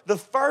over the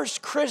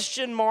first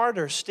Christian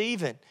martyr,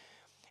 Stephen.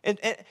 And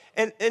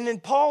then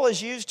Paul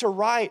is used to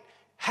write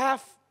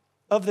half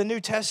of the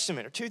New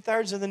Testament, or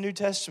 2/3 of the New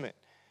Testament.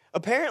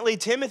 Apparently,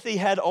 Timothy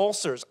had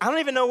ulcers. I don't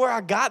even know where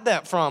I got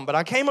that from, but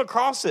I came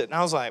across it, and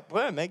I was like,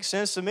 well, it makes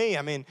sense to me.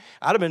 I mean,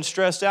 I'd have been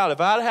stressed out.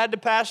 If I'd had to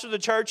pastor the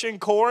church in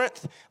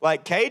Corinth,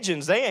 like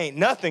Cajuns, they ain't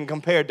nothing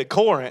compared to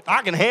Corinth.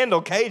 I can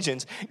handle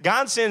Cajuns.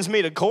 God sends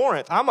me to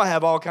Corinth, I'm going to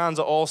have all kinds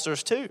of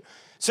ulcers too.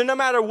 So no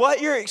matter what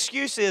your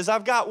excuse is,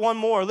 I've got one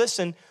more.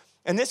 Listen,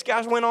 and this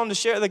guy went on to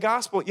share the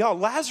gospel. Y'all,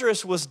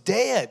 Lazarus was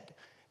dead.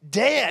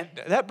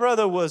 Dead. That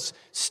brother was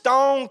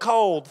stone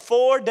cold,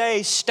 4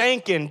 days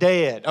stinking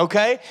dead,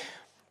 okay?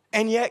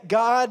 And yet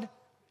God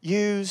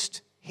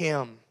used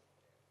him.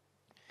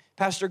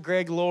 Pastor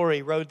Greg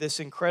Laurie wrote this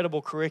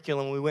incredible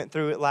curriculum. We went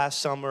through it last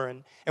summer,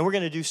 and we're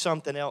going to do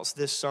something else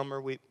this summer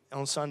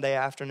on Sunday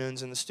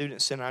afternoons in the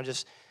Student Center.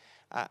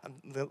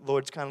 The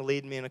Lord's kind of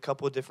leading me in a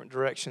couple of different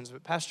directions.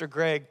 But Pastor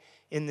Greg,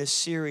 in this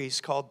series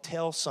called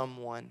Tell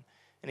Someone,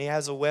 and he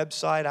has a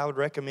website. I would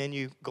recommend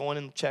you going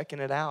and checking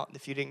it out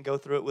if you didn't go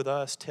through it with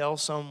us,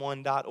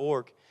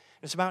 tellsomeone.org.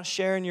 It's about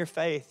sharing your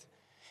faith.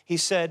 He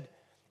said,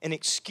 an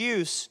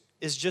excuse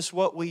is just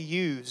what we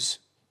use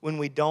when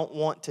we don't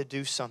want to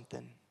do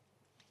something.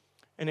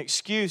 An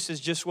excuse is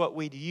just what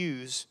we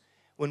use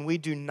when we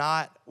do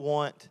not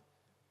want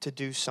to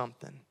do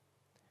something.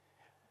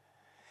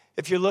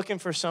 If you're looking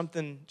for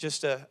something,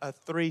 just a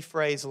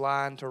 3-phrase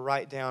line to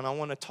write down, I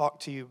want to talk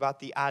to you about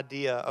the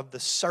idea of the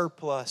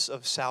surplus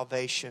of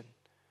salvation.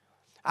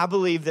 I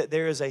believe that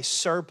there is a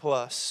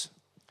surplus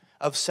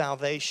of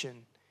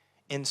salvation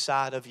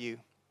inside of you.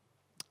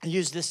 I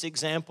use this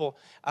example.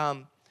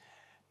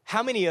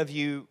 How many of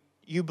you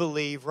you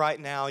believe right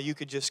now, you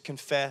could just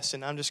confess,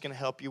 and I'm just going to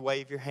help you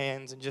wave your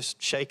hands and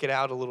just shake it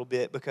out a little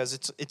bit, because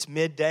it's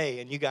midday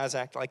and you guys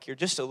act like you're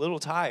just a little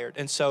tired.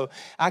 And so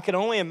I can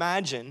only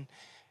imagine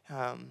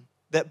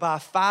that by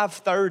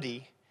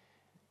 5:30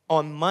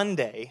 on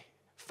Monday,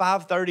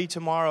 5:30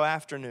 tomorrow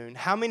afternoon,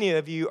 how many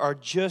of you are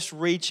just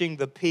reaching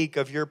the peak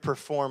of your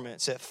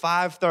performance at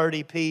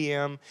 5:30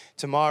 p.m.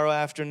 tomorrow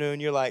afternoon?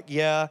 You're like,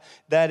 yeah,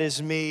 that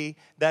is me.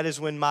 That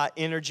is when my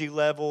energy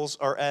levels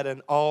are at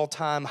an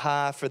all-time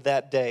high for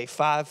that day,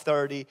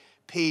 5:30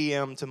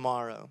 p.m.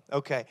 tomorrow.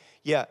 Okay,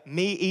 yeah,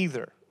 me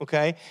either,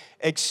 okay?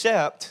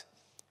 Except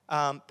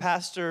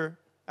Pastor,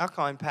 I'll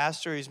call him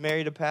Pastor. He's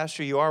married to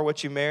Pastor. You are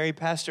what you marry.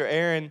 Pastor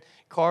Aaron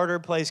Carter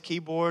plays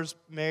keyboards,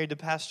 married to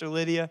Pastor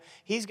Lydia.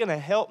 He's going to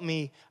help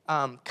me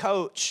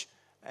coach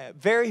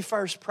very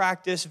first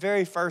practice,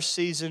 very first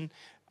season.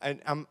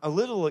 I'm a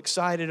little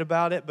excited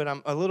about it, but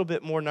I'm a little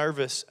bit more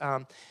nervous.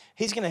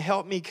 He's going to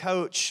help me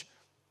coach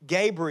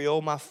Gabriel,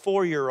 my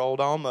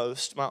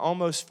almost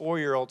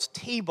 4-year-old's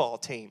T-ball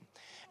team.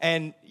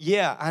 And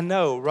yeah, I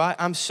know, right?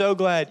 I'm so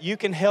glad. You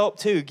can help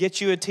too. Get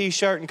you a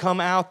T-shirt and come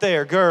out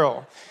there,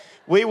 girl.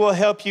 We will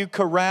help you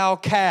corral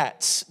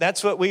cats.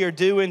 That's what we are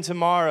doing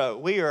tomorrow.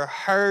 We are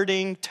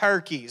herding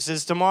turkeys.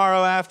 It's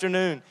tomorrow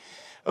afternoon.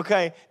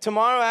 Okay,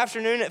 tomorrow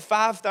afternoon at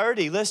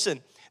 5:30,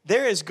 listen,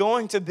 there is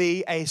going to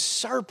be a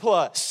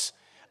surplus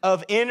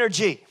of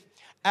energy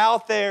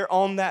out there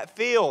on that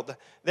field.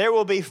 There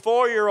will be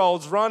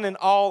 4-year-olds running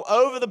all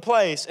over the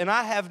place, and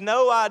I have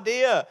no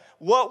idea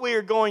what we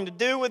are going to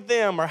do with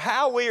them or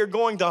how we are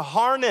going to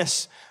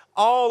harness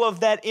all of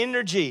that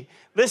energy.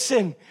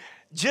 Listen,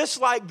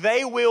 just like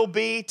they will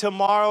be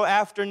tomorrow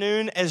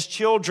afternoon as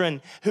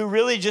children who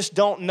really just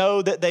don't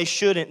know that they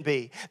shouldn't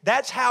be.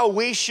 That's how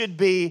we should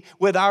be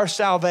with our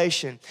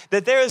salvation.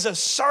 That there is a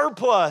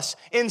surplus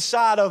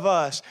inside of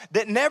us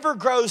that never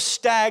grows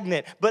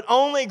stagnant, but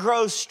only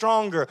grows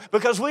stronger,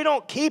 because we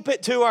don't keep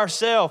it to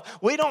ourselves.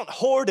 We don't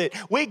hoard it.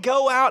 We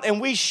go out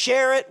and we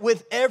share it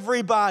with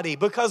everybody.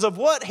 Because of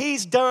what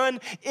He's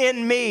done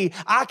in me,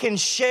 I can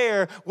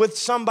share with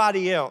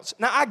somebody else.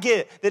 Now, I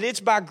get that it's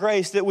by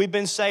grace that we've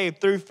been saved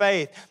through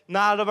faith,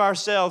 not of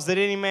ourselves, that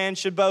any man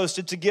should boast.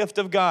 It's a gift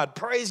of God.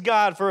 Praise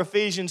God for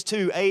Ephesians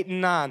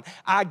 2:8-9.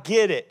 I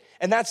get it.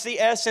 And that's the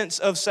essence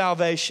of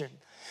salvation.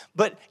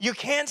 But you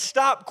can't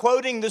stop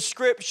quoting the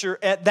scripture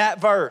at that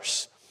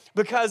verse.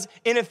 Because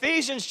in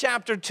Ephesians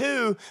chapter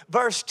 2,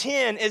 verse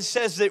 10, it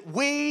says that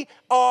we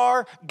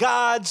are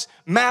God's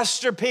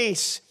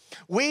masterpiece.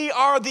 We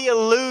are the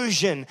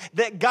illusion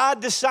that God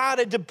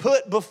decided to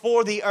put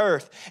before the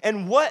earth.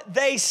 And what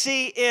they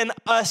see in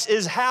us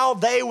is how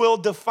they will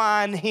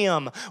define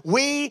Him.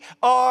 We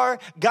are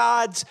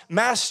God's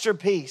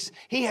masterpiece.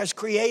 He has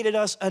created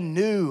us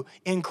anew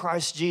in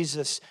Christ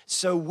Jesus.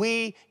 So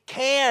we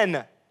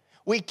can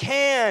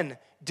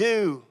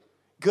do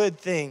good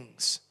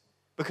things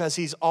because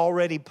He's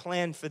already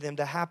planned for them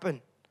to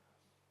happen.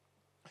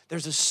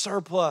 There's a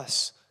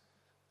surplus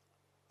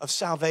of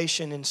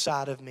salvation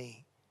inside of me.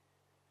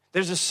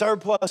 There's a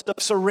surplus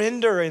of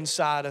surrender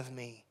inside of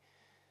me.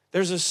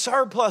 There's a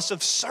surplus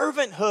of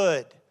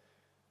servanthood,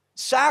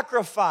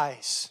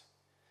 sacrifice.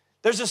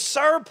 There's a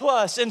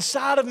surplus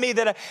inside of me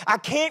that I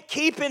can't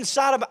keep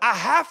inside of me. I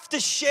have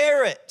to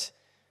share it.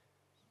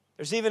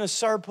 There's even a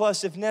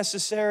surplus, if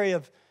necessary,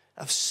 of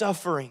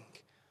suffering.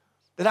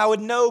 That I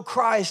would know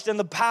Christ and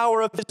the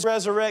power of His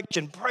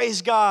resurrection.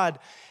 Praise God.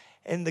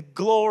 And the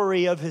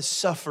glory of His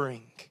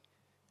suffering,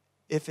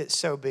 if it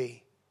so be.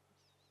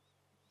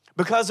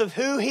 Because of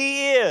who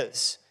He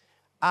is,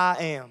 I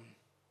am.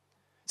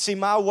 See,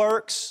 my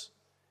works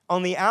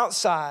on the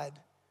outside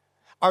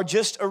are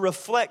just a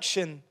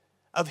reflection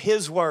of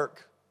His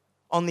work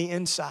on the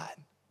inside.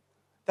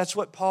 That's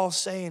what Paul's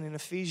saying in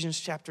Ephesians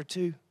chapter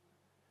 2.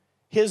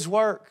 His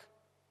work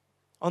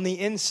on the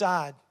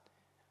inside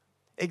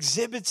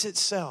exhibits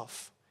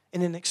itself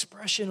in an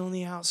expression on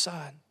the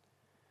outside.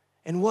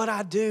 And what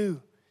I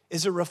do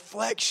is a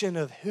reflection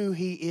of who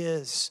He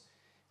is.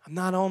 I'm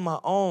not on my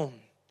own.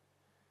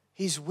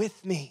 He's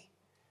with me,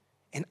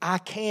 and I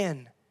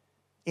can,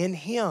 in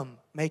Him,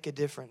 make a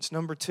difference.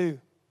 Number 2,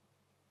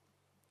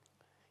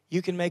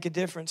 you can make a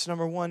difference.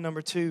 Number 1.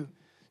 Number 2,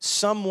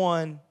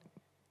 someone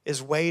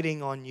is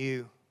waiting on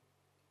you.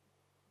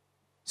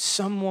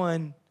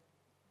 Someone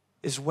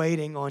is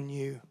waiting on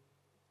you.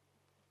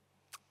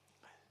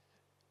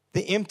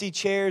 The empty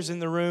chairs in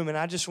the room, and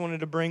I just wanted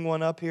to bring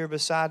one up here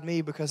beside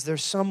me because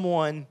there's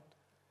someone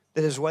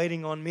that is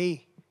waiting on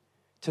me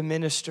to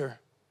minister,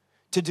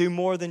 to do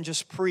more than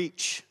just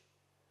preach,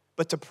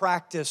 but to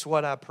practice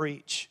what I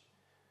preach.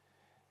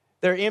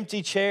 There are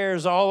empty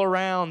chairs all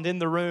around in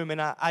the room,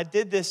 and I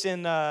did this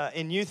in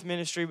youth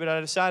ministry, but I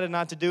decided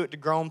not to do it to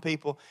grown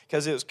people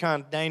because it was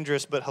kind of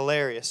dangerous but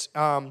hilarious.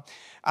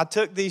 I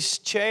took these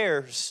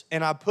chairs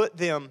and I put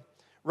them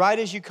right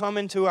as you come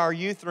into our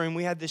youth room.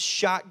 We had this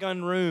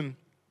shotgun room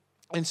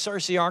in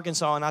Searcy,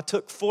 Arkansas, and I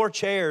took 4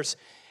 chairs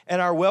at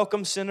our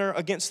welcome center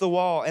against the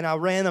wall, and I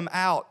ran them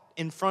out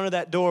in front of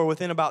that door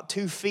within about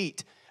 2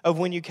 feet of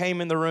when you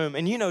came in the room.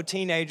 And you know,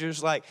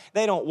 teenagers, like,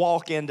 they don't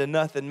walk into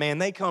nothing, man.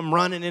 They come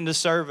running into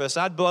service.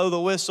 I'd blow the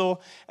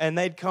whistle, and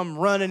they'd come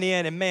running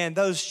in, and man,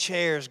 those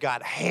chairs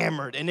got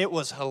hammered, and it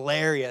was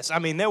hilarious. I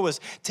mean, there was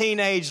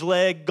teenage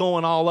leg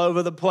going all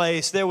over the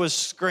place. There was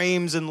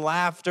screams and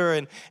laughter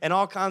and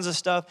all kinds of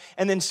stuff.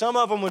 And then some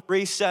of them would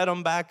reset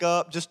them back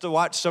up just to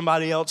watch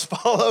somebody else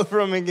fall over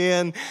them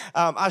again.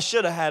 I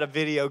should have had a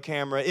video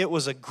camera. It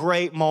was a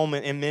great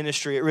moment in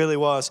ministry. It really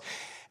was.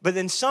 But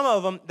then some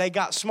of them, they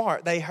got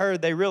smart. They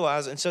heard, they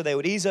realized, and so they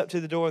would ease up to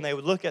the door and they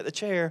would look at the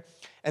chair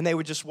and they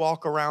would just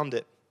walk around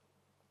it.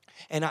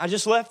 And I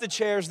just left the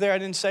chairs there. I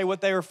didn't say what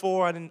they were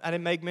for. I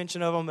didn't make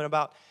mention of them. And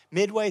about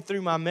midway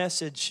through my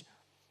message,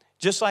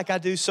 just like I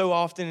do so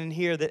often in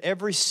here, that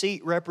every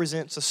seat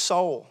represents a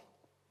soul.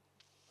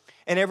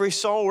 And every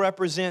soul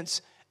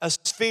represents a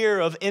sphere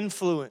of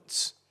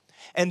influence.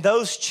 And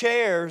those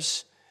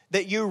chairs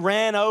that you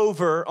ran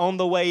over on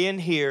the way in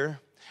here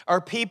are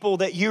people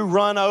that you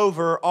run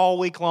over all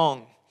week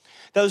long.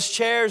 Those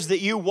chairs that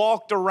you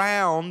walked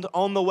around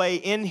on the way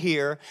in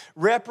here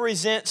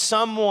represent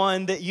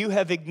someone that you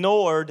have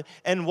ignored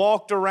and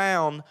walked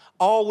around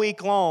all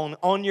week long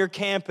on your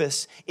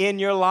campus, in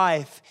your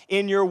life,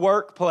 in your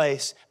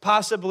workplace,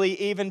 possibly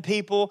even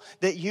people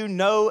that you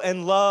know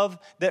and love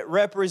that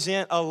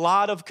represent a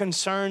lot of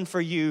concern for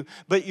you,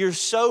 but you're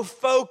so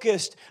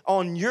focused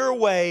on your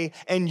way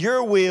and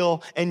your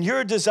will and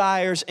your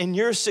desires and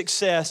your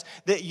success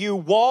that you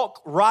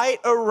walk right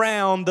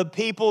around the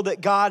people that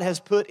God has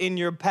put in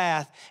your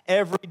path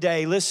every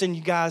day. Listen,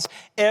 you guys,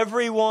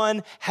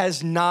 everyone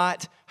has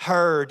not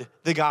heard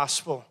the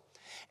gospel.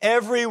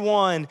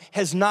 Everyone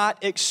has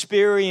not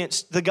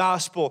experienced the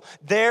gospel.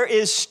 There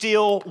is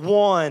still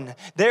one.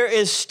 There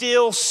is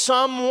still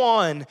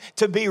someone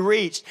to be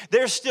reached.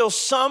 There's still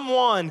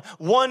someone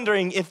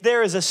wondering if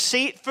there is a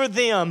seat for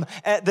them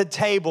at the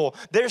table.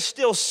 There's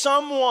still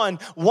someone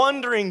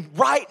wondering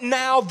right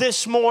now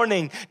this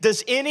morning,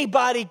 does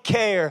anybody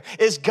care?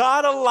 Is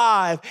God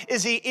alive?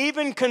 Is He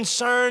even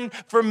concerned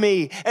for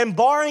me? And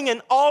barring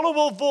an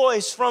audible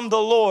voice from the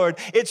Lord,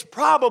 it's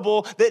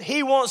probable that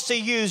He wants to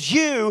use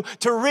you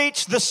to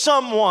reach the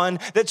someone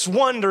that's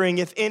wondering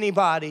if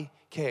anybody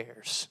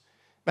cares.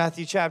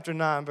 Matthew chapter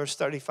 9, verse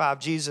 35,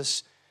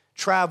 Jesus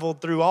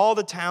traveled through all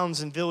the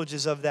towns and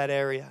villages of that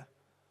area.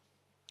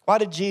 Why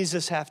did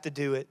Jesus have to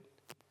do it?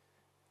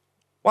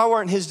 Why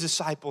weren't His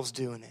disciples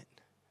doing it?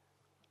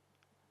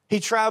 He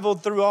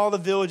traveled through all the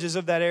villages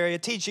of that area,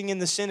 teaching in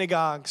the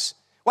synagogues.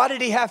 Why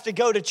did He have to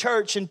go to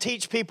church and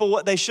teach people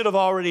what they should have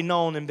already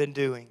known and been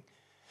doing?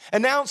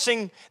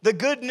 Announcing the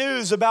good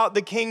news about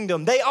the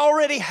kingdom. They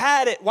already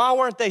had it. Why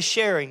weren't they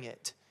sharing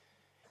it?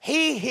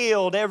 He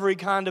healed every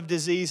kind of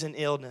disease and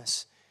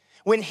illness.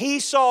 When He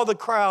saw the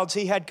crowds,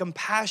 He had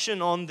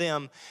compassion on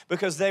them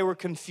because they were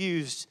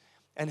confused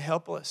and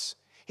helpless.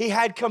 He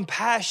had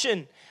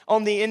compassion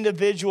on the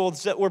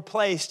individuals that were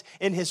placed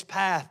in His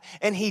path,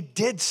 and He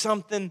did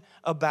something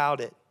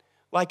about it.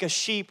 Like a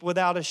sheep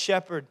without a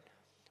shepherd.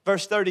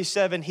 Verse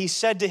 37, He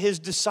said to His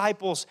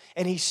disciples,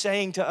 and He's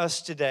saying to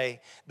us today,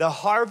 the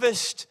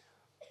harvest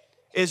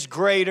is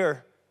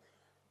greater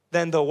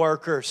than the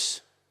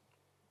workers.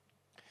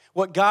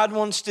 What God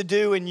wants to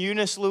do in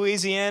Eunice,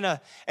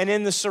 Louisiana, and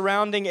in the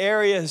surrounding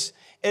areas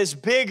is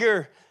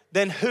bigger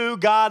than who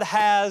God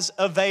has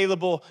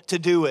available to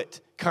do it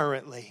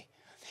currently.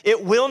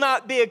 It will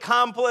not be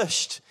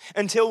accomplished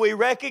until we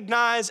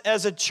recognize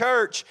as a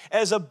church,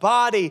 as a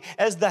body,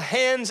 as the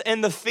hands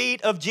and the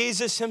feet of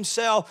Jesus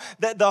Himself,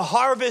 that the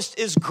harvest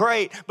is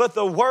great, but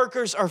the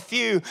workers are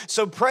few.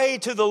 So pray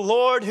to the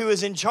Lord who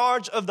is in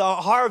charge of the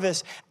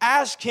harvest.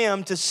 Ask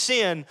Him to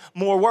send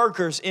more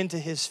workers into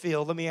His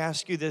field. Let me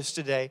ask you this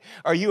today.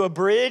 Are you a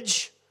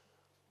bridge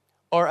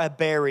or a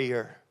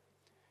barrier?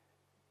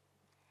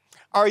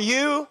 Are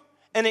you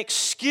an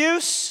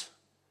excuse?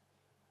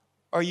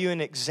 Are you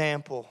an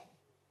example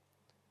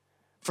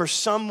for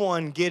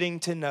someone getting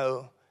to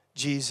know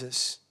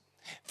Jesus?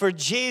 For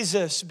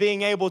Jesus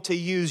being able to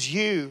use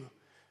you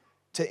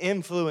to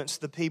influence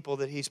the people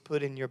that He's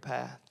put in your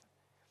path.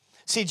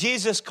 See,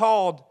 Jesus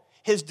called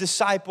His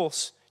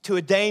disciples to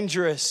a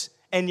dangerous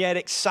and yet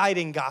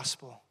exciting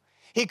gospel.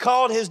 He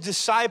called His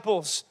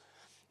disciples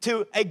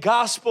to a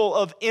gospel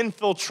of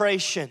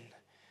infiltration.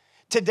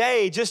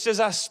 Today, just as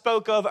I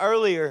spoke of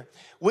earlier,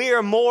 we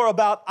are more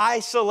about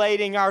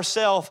isolating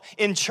ourselves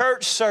in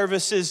church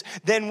services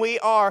than we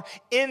are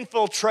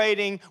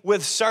infiltrating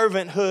with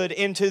servanthood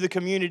into the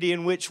community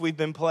in which we've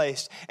been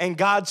placed. And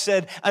God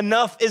said,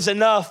 enough is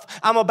enough.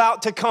 I'm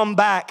about to come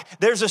back.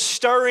 There's a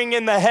stirring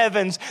in the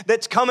heavens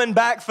that's coming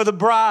back for the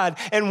bride.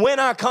 And when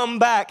I come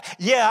back,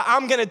 yeah,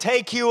 I'm going to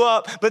take you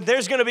up. But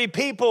there's going to be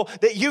people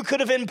that you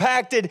could have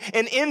impacted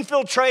and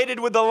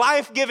infiltrated with the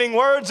life-giving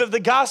words of the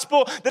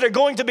gospel that are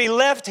going to be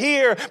left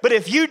here. But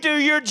if you do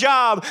your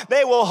job,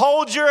 they will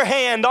hold your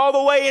hand all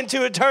the way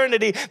into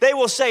eternity. They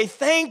will say,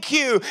 thank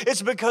you.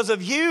 It's because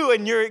of you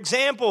and your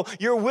example,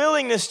 your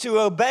willingness to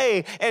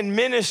obey and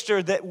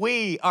minister that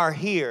we are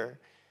here.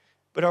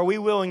 But are we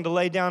willing to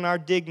lay down our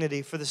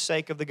dignity for the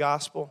sake of the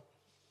gospel?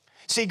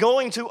 See,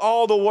 going to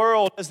all the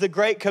world, as the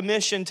Great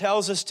Commission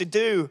tells us to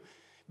do,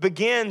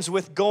 begins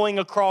with going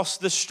across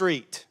the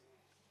street.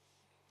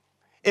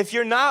 If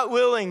you're not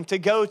willing to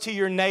go to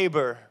your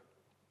neighbor,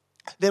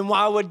 then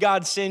why would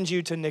God send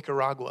you to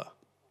Nicaragua?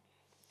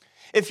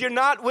 If you're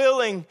not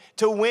willing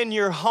to win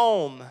your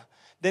home,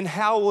 then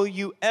how will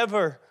you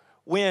ever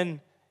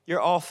win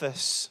your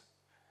office?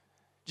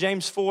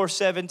 James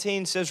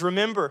 4:17 says,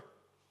 remember,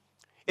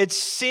 it's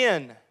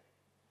sin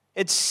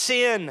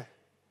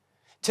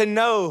to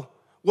know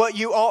what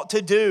you ought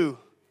to do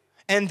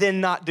and then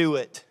not do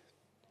it.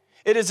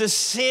 It is a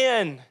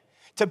sin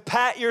to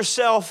pat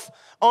yourself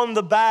on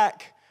the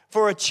back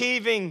for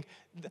achieving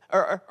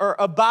or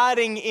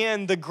abiding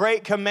in the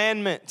great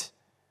commandment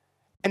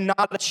and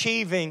not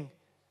achieving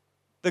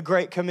the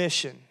Great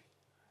Commission,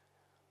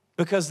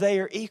 because they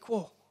are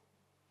equal.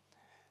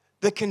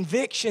 The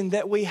conviction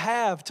that we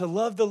have to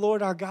love the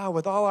Lord our God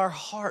with all our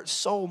heart,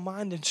 soul,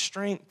 mind, and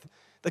strength,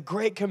 the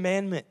Great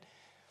Commandment,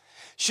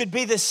 should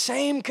be the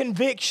same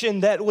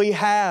conviction that we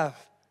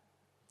have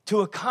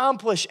to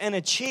accomplish and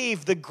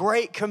achieve the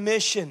Great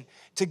Commission,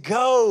 to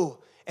go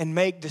and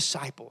make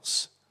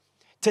disciples,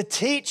 to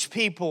teach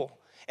people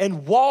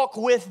and walk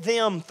with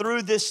them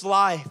through this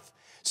life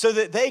so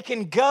that they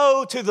can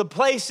go to the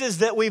places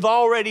that we've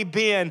already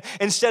been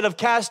instead of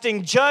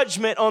casting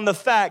judgment on the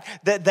fact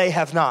that they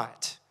have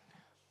not.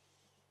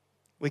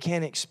 We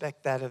can't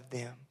expect that of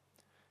them.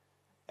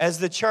 As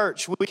the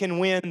church, we can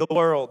win the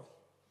world.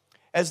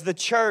 As the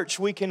church,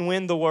 we can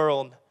win the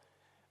world.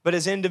 But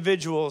as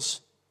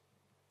individuals,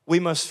 we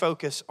must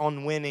focus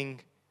on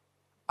winning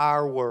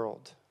our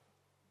world.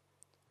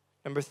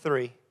 Number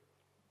 3,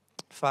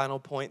 final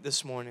point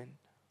this morning.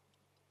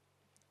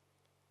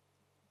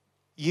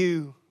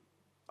 You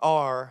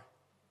are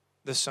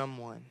the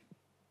someone.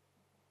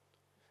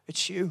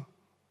 It's you.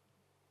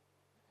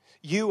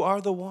 You are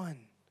the one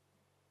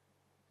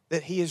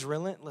that He is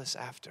relentless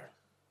after.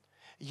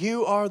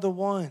 You are the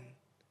one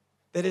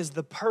that is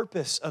the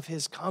purpose of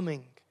His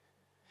coming,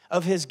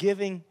 of His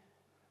giving,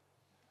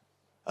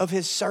 of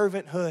His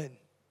servanthood.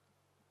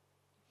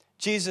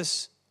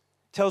 Jesus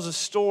tells a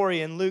story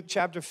in Luke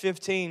chapter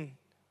 15,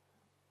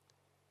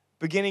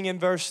 beginning in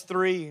verse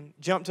 3,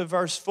 jump to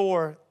verse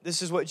 4.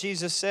 This is what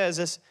Jesus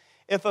says.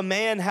 If a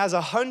man has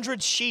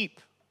 100 sheep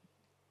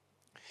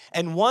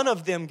and one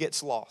of them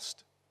gets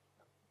lost.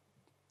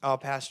 Oh,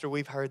 Pastor,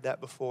 we've heard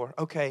that before.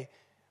 Okay,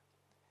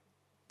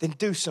 then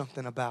do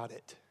something about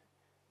it.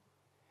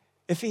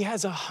 If he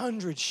has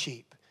 100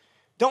 sheep,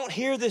 don't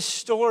hear this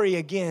story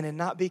again and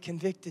not be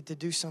convicted to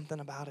do something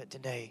about it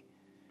today.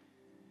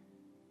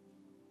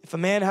 If a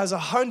man has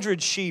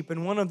 100 sheep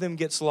and one of them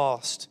gets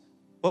lost,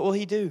 what will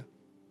he do?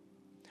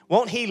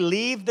 Won't he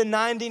leave the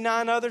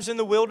 99 others in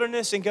the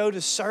wilderness and go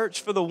to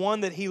search for the one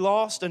that he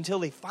lost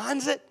until he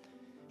finds it?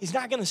 He's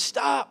not going to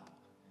stop.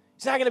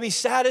 He's not going to be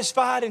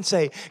satisfied and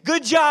say,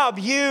 good job,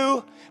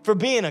 you, for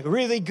being a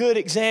really good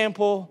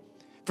example,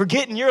 for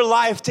getting your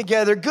life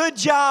together. Good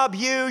job,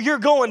 you. You're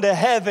going to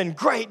heaven.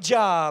 Great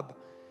job.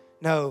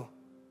 No.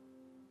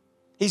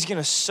 He's going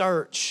to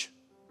search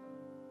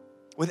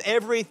with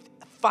every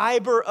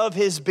fiber of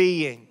his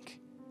being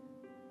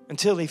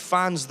until he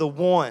finds the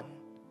one,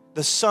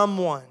 the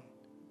someone.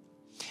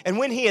 And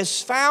when he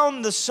has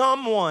found the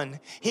someone,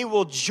 he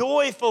will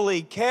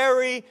joyfully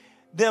carry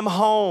them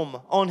home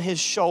on his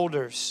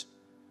shoulders.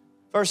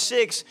 Verse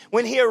 6,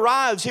 when he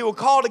arrives, he will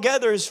call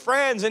together his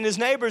friends and his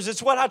neighbors.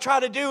 It's what I try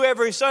to do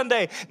every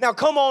Sunday. Now,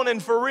 come on,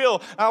 and for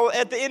real,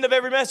 at the end of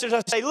every message,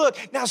 I say, look,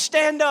 now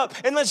stand up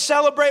and let's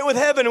celebrate with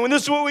heaven. And when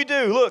this is what we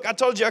do, look, I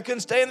told you I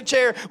couldn't stay in the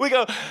chair. We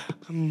go,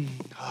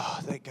 oh,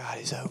 thank God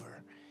he's over.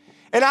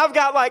 And I've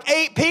got like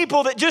 8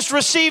 people that just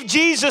received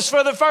Jesus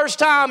for the first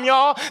time,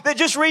 y'all, that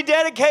just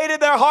rededicated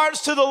their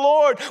hearts to the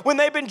Lord when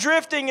they've been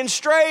drifting and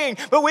straying.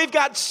 But we've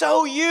got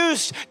so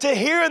used to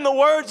hearing the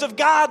words of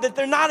God that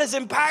they're not as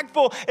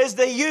impactful as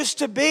they used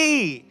to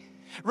be.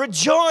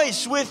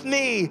 Rejoice with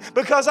me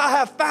because I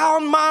have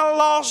found my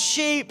lost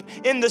sheep.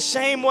 In the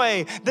same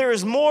way, there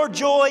is more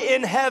joy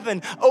in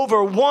heaven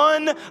over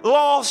one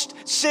lost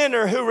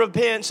sinner who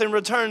repents and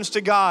returns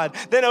to God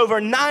than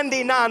over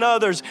 99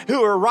 others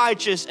who are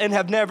righteous and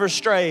have never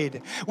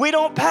strayed. We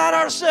don't pat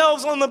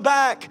ourselves on the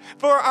back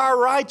for our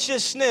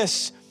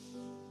righteousness.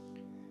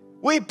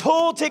 We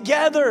pull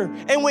together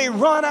and we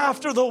run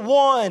after the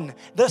one,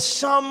 the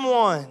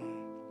someone.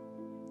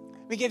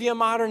 Let me give you a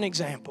modern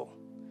example.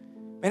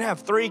 And I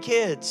have 3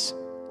 kids,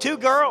 2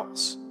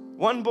 girls,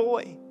 1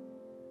 boy.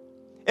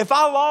 If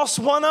I lost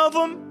one of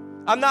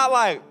them, I'm not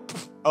like,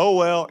 oh,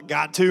 well,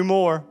 got 2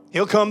 more.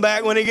 He'll come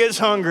back when he gets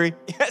hungry.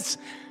 Yes.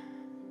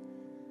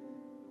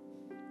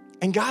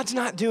 And God's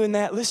not doing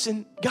that.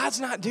 Listen, God's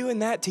not doing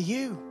that to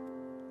you.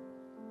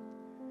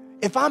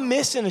 If I'm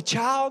missing a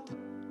child,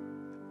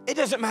 it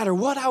doesn't matter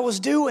what I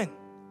was doing.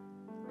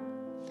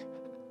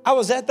 I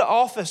was at the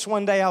office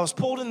one day. I was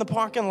pulled in the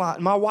parking lot,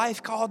 and my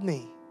wife called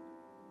me.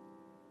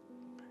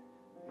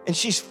 And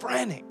she's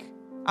frantic.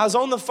 I was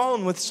on the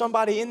phone with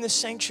somebody in this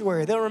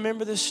sanctuary. They'll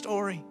remember this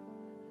story.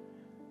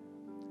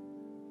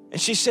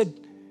 And she said,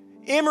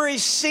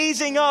 Emery's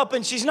seizing up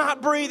and she's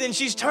not breathing.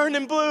 She's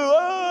turning blue.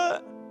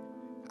 I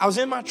was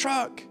in my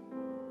truck.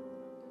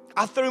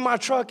 I threw my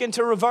truck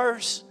into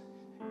reverse.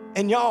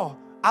 And y'all,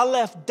 I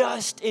left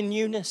dust in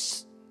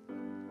Eunice.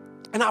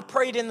 And I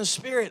prayed in the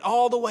Spirit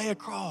all the way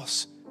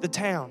across the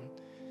town.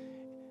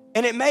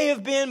 And it may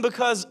have been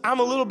because I'm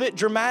a little bit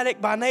dramatic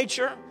by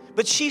nature,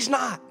 but she's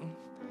not.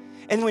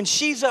 And when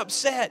she's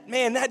upset,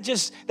 man,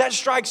 that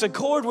strikes a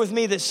chord with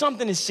me that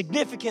something is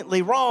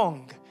significantly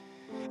wrong.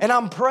 And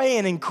I'm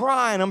praying and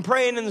crying. I'm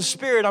praying in the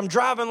Spirit. I'm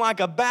driving like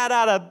a bat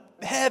out of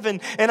heaven.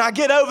 And I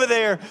get over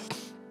there.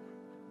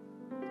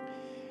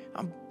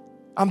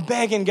 I'm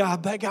begging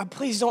God,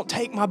 please don't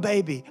take my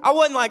baby. I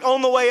wasn't like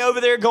on the way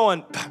over there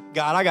going,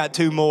 God, I got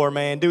 2 more,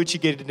 man. Do what you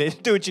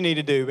need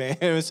to do,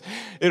 man.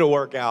 It'll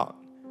work out.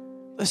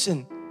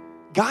 Listen,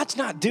 God's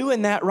not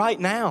doing that right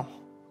now.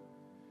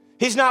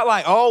 He's not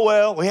like, oh,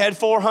 well, we had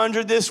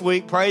 400 this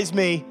week. Praise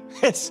me.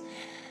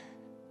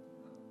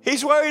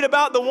 He's worried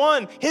about the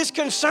one. His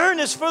concern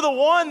is for the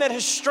one that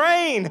has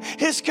strayed.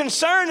 His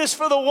concern is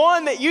for the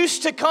one that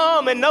used to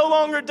come and no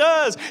longer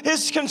does.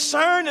 His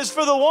concern is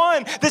for the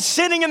one that's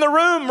sitting in the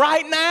room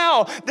right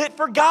now that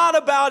forgot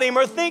about him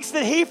or thinks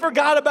that he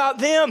forgot about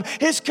them.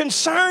 His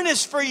concern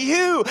is for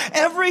you.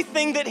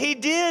 Everything that he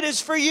did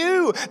is for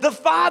you. The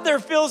Father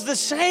feels the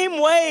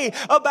same way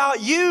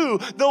about you,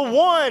 the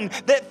one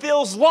that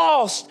feels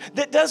lost,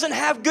 that doesn't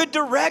have good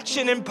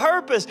direction and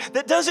purpose,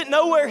 that doesn't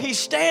know where he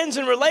stands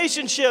in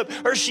relationship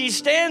or she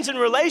stands in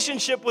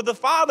relationship with the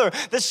Father.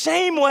 The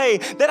same way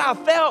that I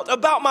felt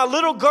about my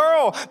little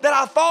girl that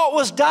I thought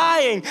was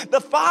dying, the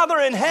Father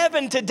in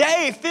heaven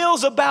today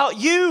feels about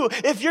you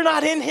if you're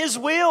not in His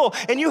will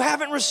and you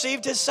haven't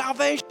received His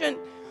salvation.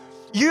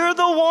 You're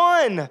the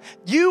one.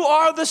 You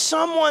are the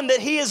someone that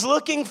He is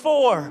looking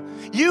for.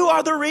 You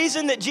are the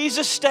reason that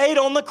Jesus stayed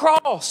on the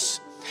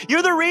cross.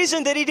 You're the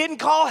reason that He didn't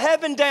call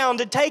heaven down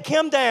to take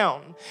Him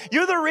down.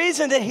 You're the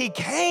reason that He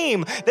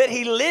came, that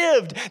He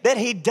lived, that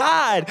He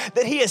died,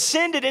 that He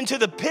ascended into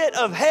the pit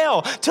of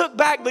hell, took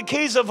back the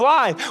keys of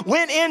life,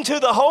 went into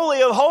the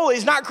Holy of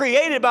Holies, not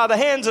created by the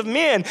hands of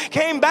men,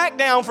 came back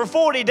down for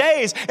 40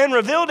 days and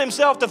revealed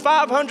Himself to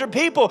 500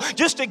 people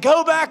just to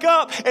go back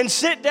up and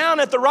sit down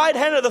at the right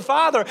hand of the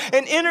Father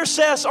and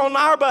intercess on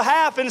our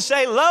behalf and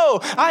say, lo,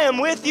 I am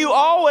with you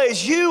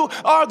always. You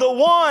are the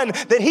one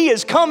that He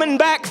is coming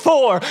back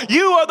for.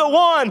 You are the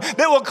one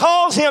that will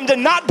cause Him to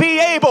not be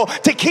able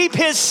to keep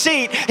His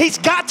seat. He's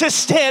got to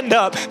stand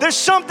up. There's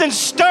something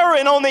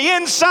stirring on the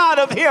inside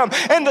of Him,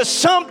 and the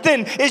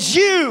something is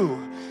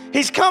you.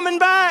 He's coming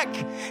back,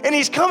 and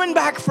He's coming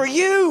back for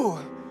you.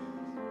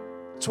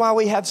 That's why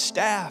we have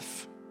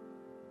staff.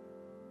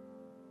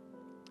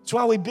 That's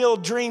why we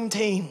build dream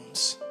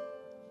teams.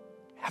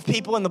 Have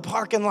people in the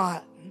parking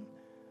lot.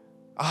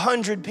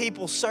 100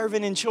 people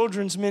serving in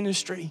children's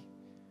ministry.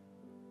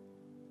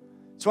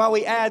 That's why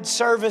we add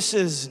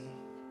services,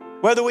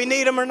 whether we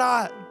need them or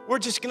not. We're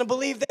just going to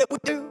believe that we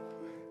do.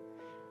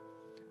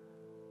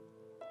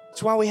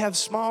 That's why we have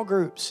small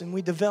groups and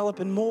we develop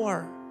in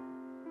more.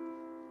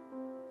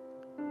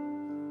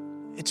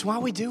 It's why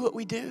we do what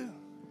we do.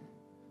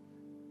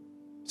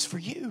 It's for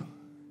you.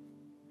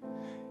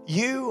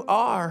 You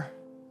are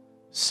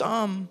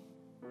someone.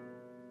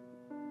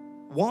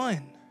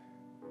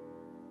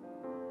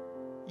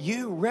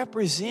 You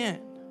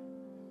represent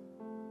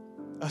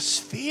a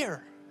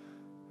sphere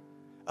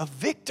of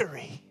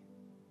victory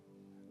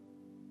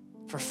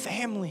for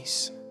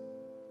families,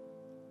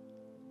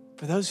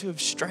 for those who have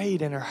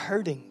strayed and are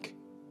hurting.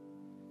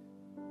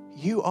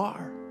 You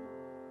are.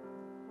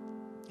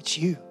 It's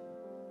you.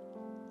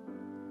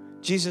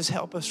 Jesus,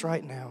 help us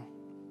right now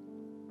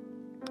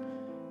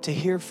to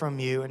hear from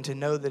you and to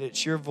know that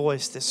it's your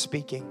voice that's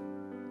speaking.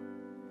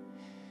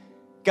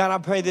 God, I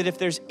pray that if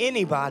there's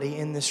anybody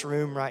in this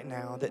room right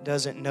now that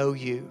doesn't know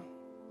you,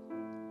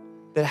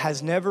 that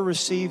has never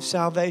received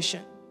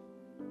salvation,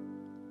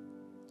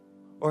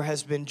 or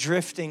has been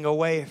drifting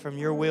away from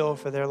your will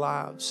for their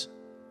lives,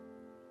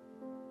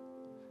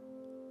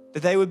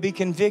 that they would be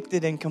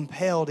convicted and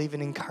compelled,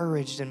 even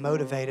encouraged and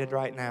motivated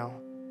right now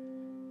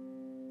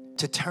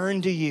to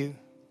turn to you,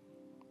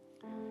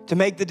 to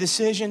make the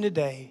decision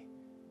today,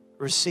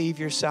 receive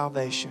your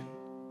salvation,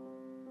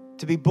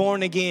 to be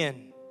born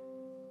again.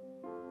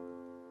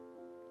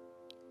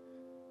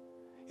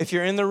 If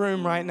you're in the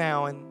room right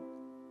now and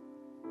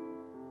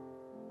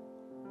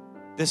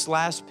this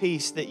last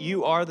piece, that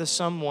you are the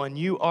someone,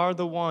 you are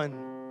the one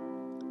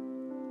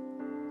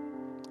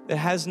that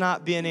has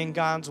not been in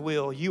God's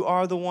will. You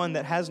are the one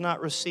that has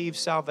not received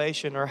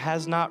salvation or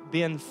has not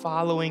been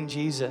following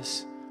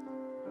Jesus.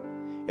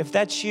 If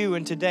that's you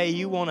and today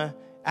you want to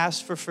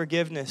ask for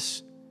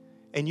forgiveness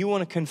and you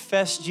want to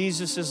confess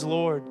Jesus as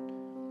Lord,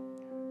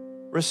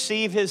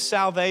 receive His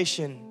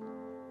salvation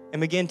and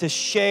begin to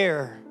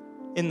share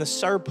in the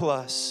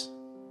surplus.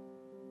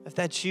 If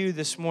that's you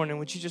this morning,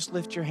 would you just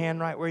lift your hand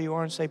right where you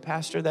are and say,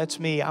 Pastor, that's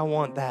me. I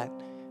want that.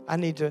 I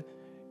need to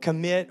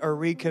commit or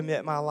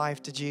recommit my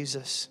life to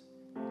Jesus.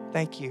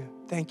 Thank you.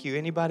 Thank you.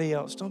 Anybody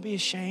else? Don't be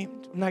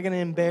ashamed. I'm not going to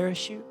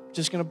embarrass you. I'm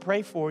just going to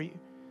pray for you.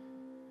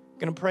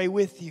 going to pray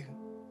with you.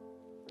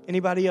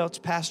 Anybody else?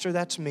 Pastor,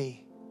 that's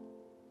me.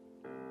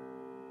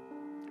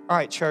 All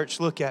right, church,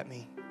 look at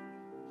me.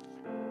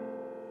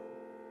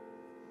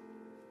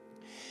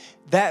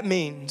 That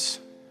means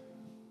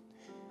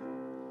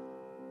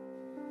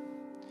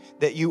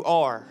that you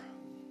are.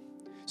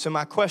 So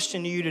my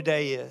question to you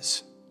today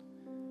is,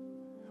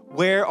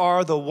 where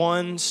are the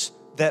ones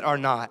that are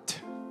not?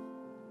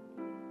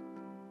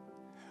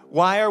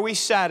 Why are we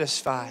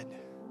satisfied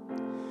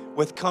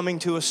with coming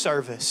to a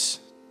service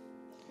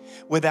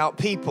without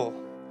people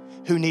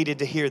who needed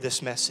to hear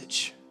this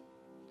message?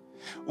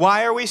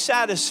 Why are we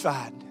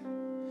satisfied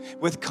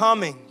with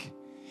coming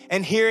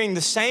and hearing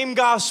the same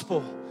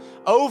gospel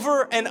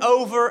over and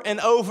over and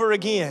over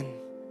again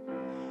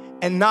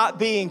and not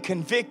being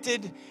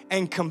convicted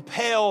and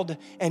compelled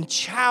and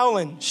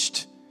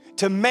challenged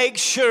to make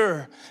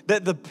sure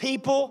that the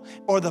people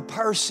or the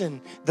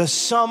person, the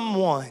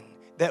someone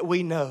that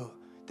we know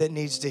that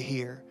needs to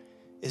hear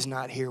is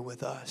not here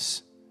with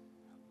us?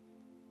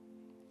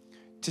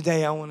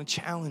 Today I want to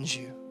challenge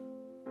you.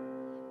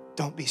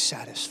 Don't be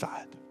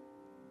satisfied.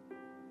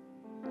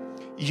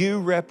 You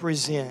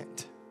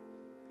represent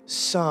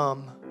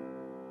someone,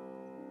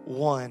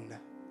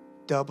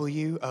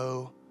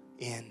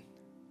 W-O-N.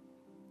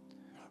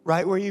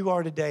 Right where you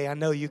are today, I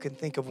know you can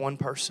think of one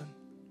person.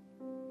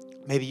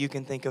 Maybe you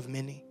can think of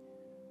many.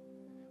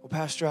 Well,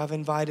 Pastor, I've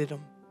invited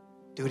them.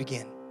 Do it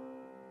again.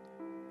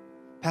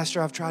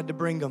 Pastor, I've tried to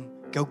bring them.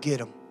 Go get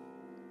them.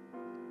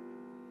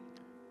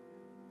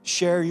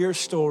 Share your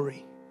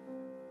story.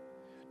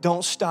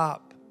 Don't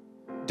stop.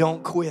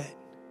 Don't quit.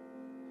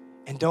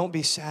 And don't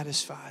be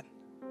satisfied.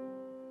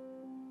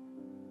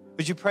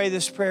 Would you pray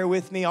this prayer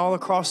with me all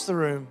across the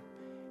room?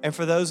 And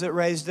for those that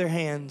raised their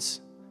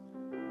hands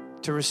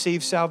to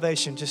receive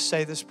salvation, just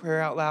say this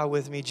prayer out loud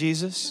with me.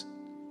 Jesus,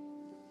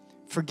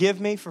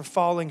 forgive me for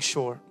falling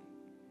short.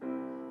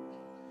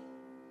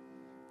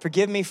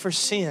 Forgive me for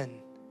sin.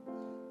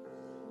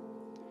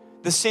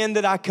 The sin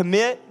that I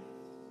commit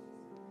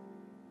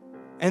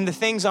and the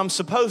things I'm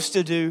supposed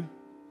to do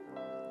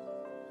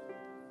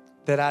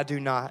that I do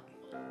not.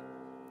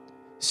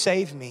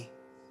 Save me.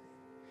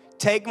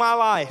 Take my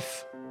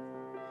life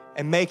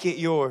and make it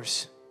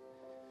yours.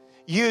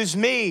 Use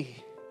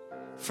me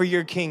for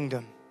your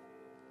kingdom.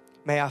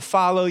 May I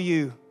follow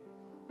you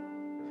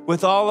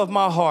with all of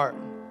my heart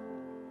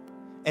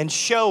and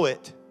show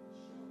it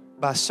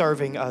by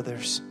serving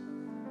others.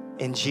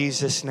 In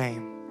Jesus'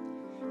 name.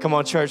 Come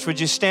on, church, would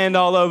you stand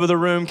all over the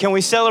room? Can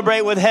we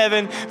celebrate with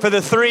heaven for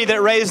the 3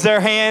 that raised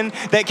their hand,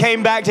 that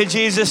came back to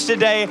Jesus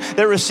today,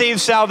 that received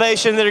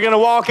salvation, that are going to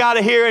walk out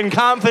of here in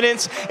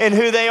confidence in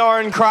who they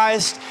are in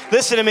Christ?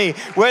 Listen to me.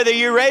 Whether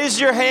you raised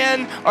your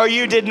hand or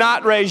you did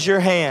not raise your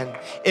hand,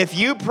 if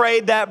you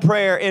prayed that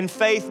prayer in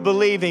faith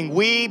believing,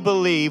 we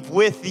believe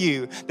with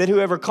you that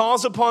whoever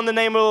calls upon the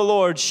name of the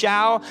Lord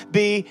shall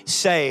be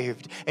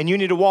saved. And you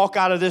need to walk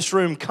out of this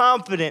room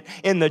confident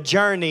in the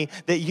journey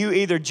that you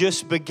either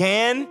just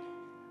began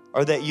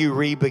or that you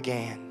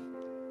re-began.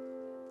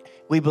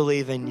 We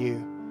believe in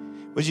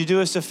you. Would you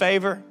do us a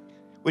favor?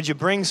 Would you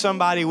bring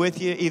somebody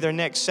with you either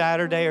next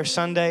Saturday or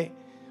Sunday?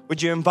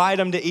 Would you invite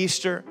them to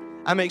Easter?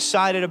 I'm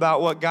excited about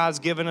what God's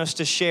given us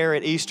to share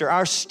at Easter.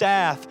 Our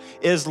staff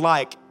is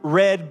like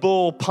Red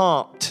Bull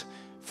pumped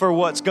for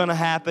what's going to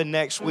happen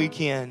next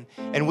weekend,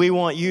 and we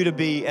want you to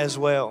be as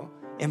well.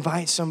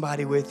 Invite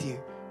somebody with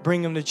you.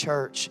 Bring them to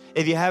church.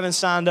 If you haven't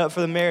signed up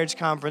for the marriage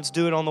conference,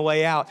 do it on the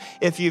way out.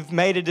 If you've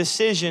made a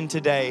decision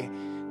today,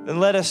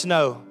 then let us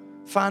know.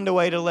 Find a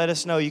way to let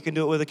us know. You can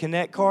do it with a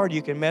Connect card.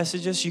 You can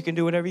message us. You can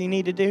do whatever you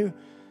need to do.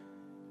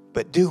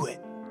 But do it.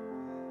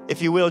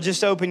 If you will,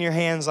 just open your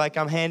hands like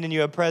I'm handing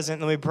you a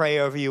present. Let me pray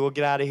over you. We'll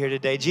get out of here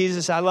today.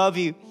 Jesus, I love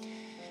you.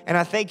 And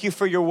I thank you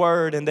for your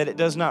word, and that it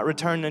does not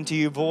return unto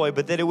you void,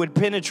 but that it would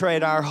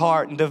penetrate our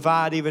heart and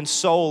divide even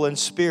soul and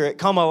spirit,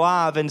 come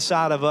alive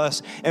inside of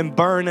us and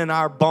burn in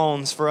our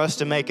bones for us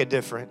to make a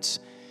difference.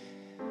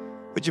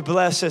 Would you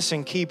bless us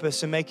and keep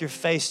us and make your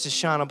face to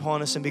shine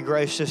upon us and be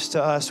gracious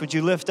to us? Would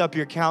you lift up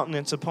your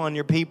countenance upon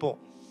your people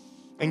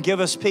and give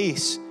us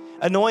peace?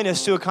 Anoint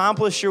us to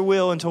accomplish your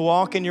will and to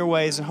walk in your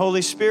ways. And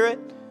Holy Spirit,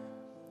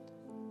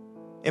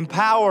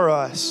 empower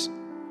us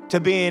to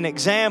be an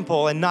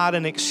example and not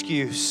an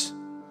excuse.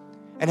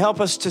 And help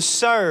us to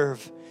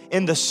serve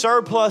in the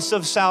surplus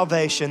of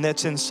salvation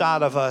that's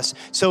inside of us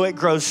so it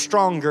grows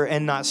stronger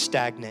and not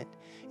stagnant.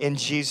 In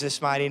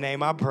Jesus' mighty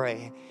name I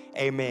pray.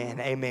 Amen.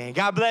 Amen.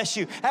 God bless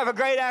you. Have a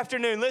great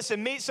afternoon.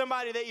 Listen, meet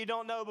somebody that you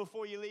don't know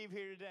before you leave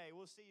here today.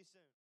 We'll see you soon.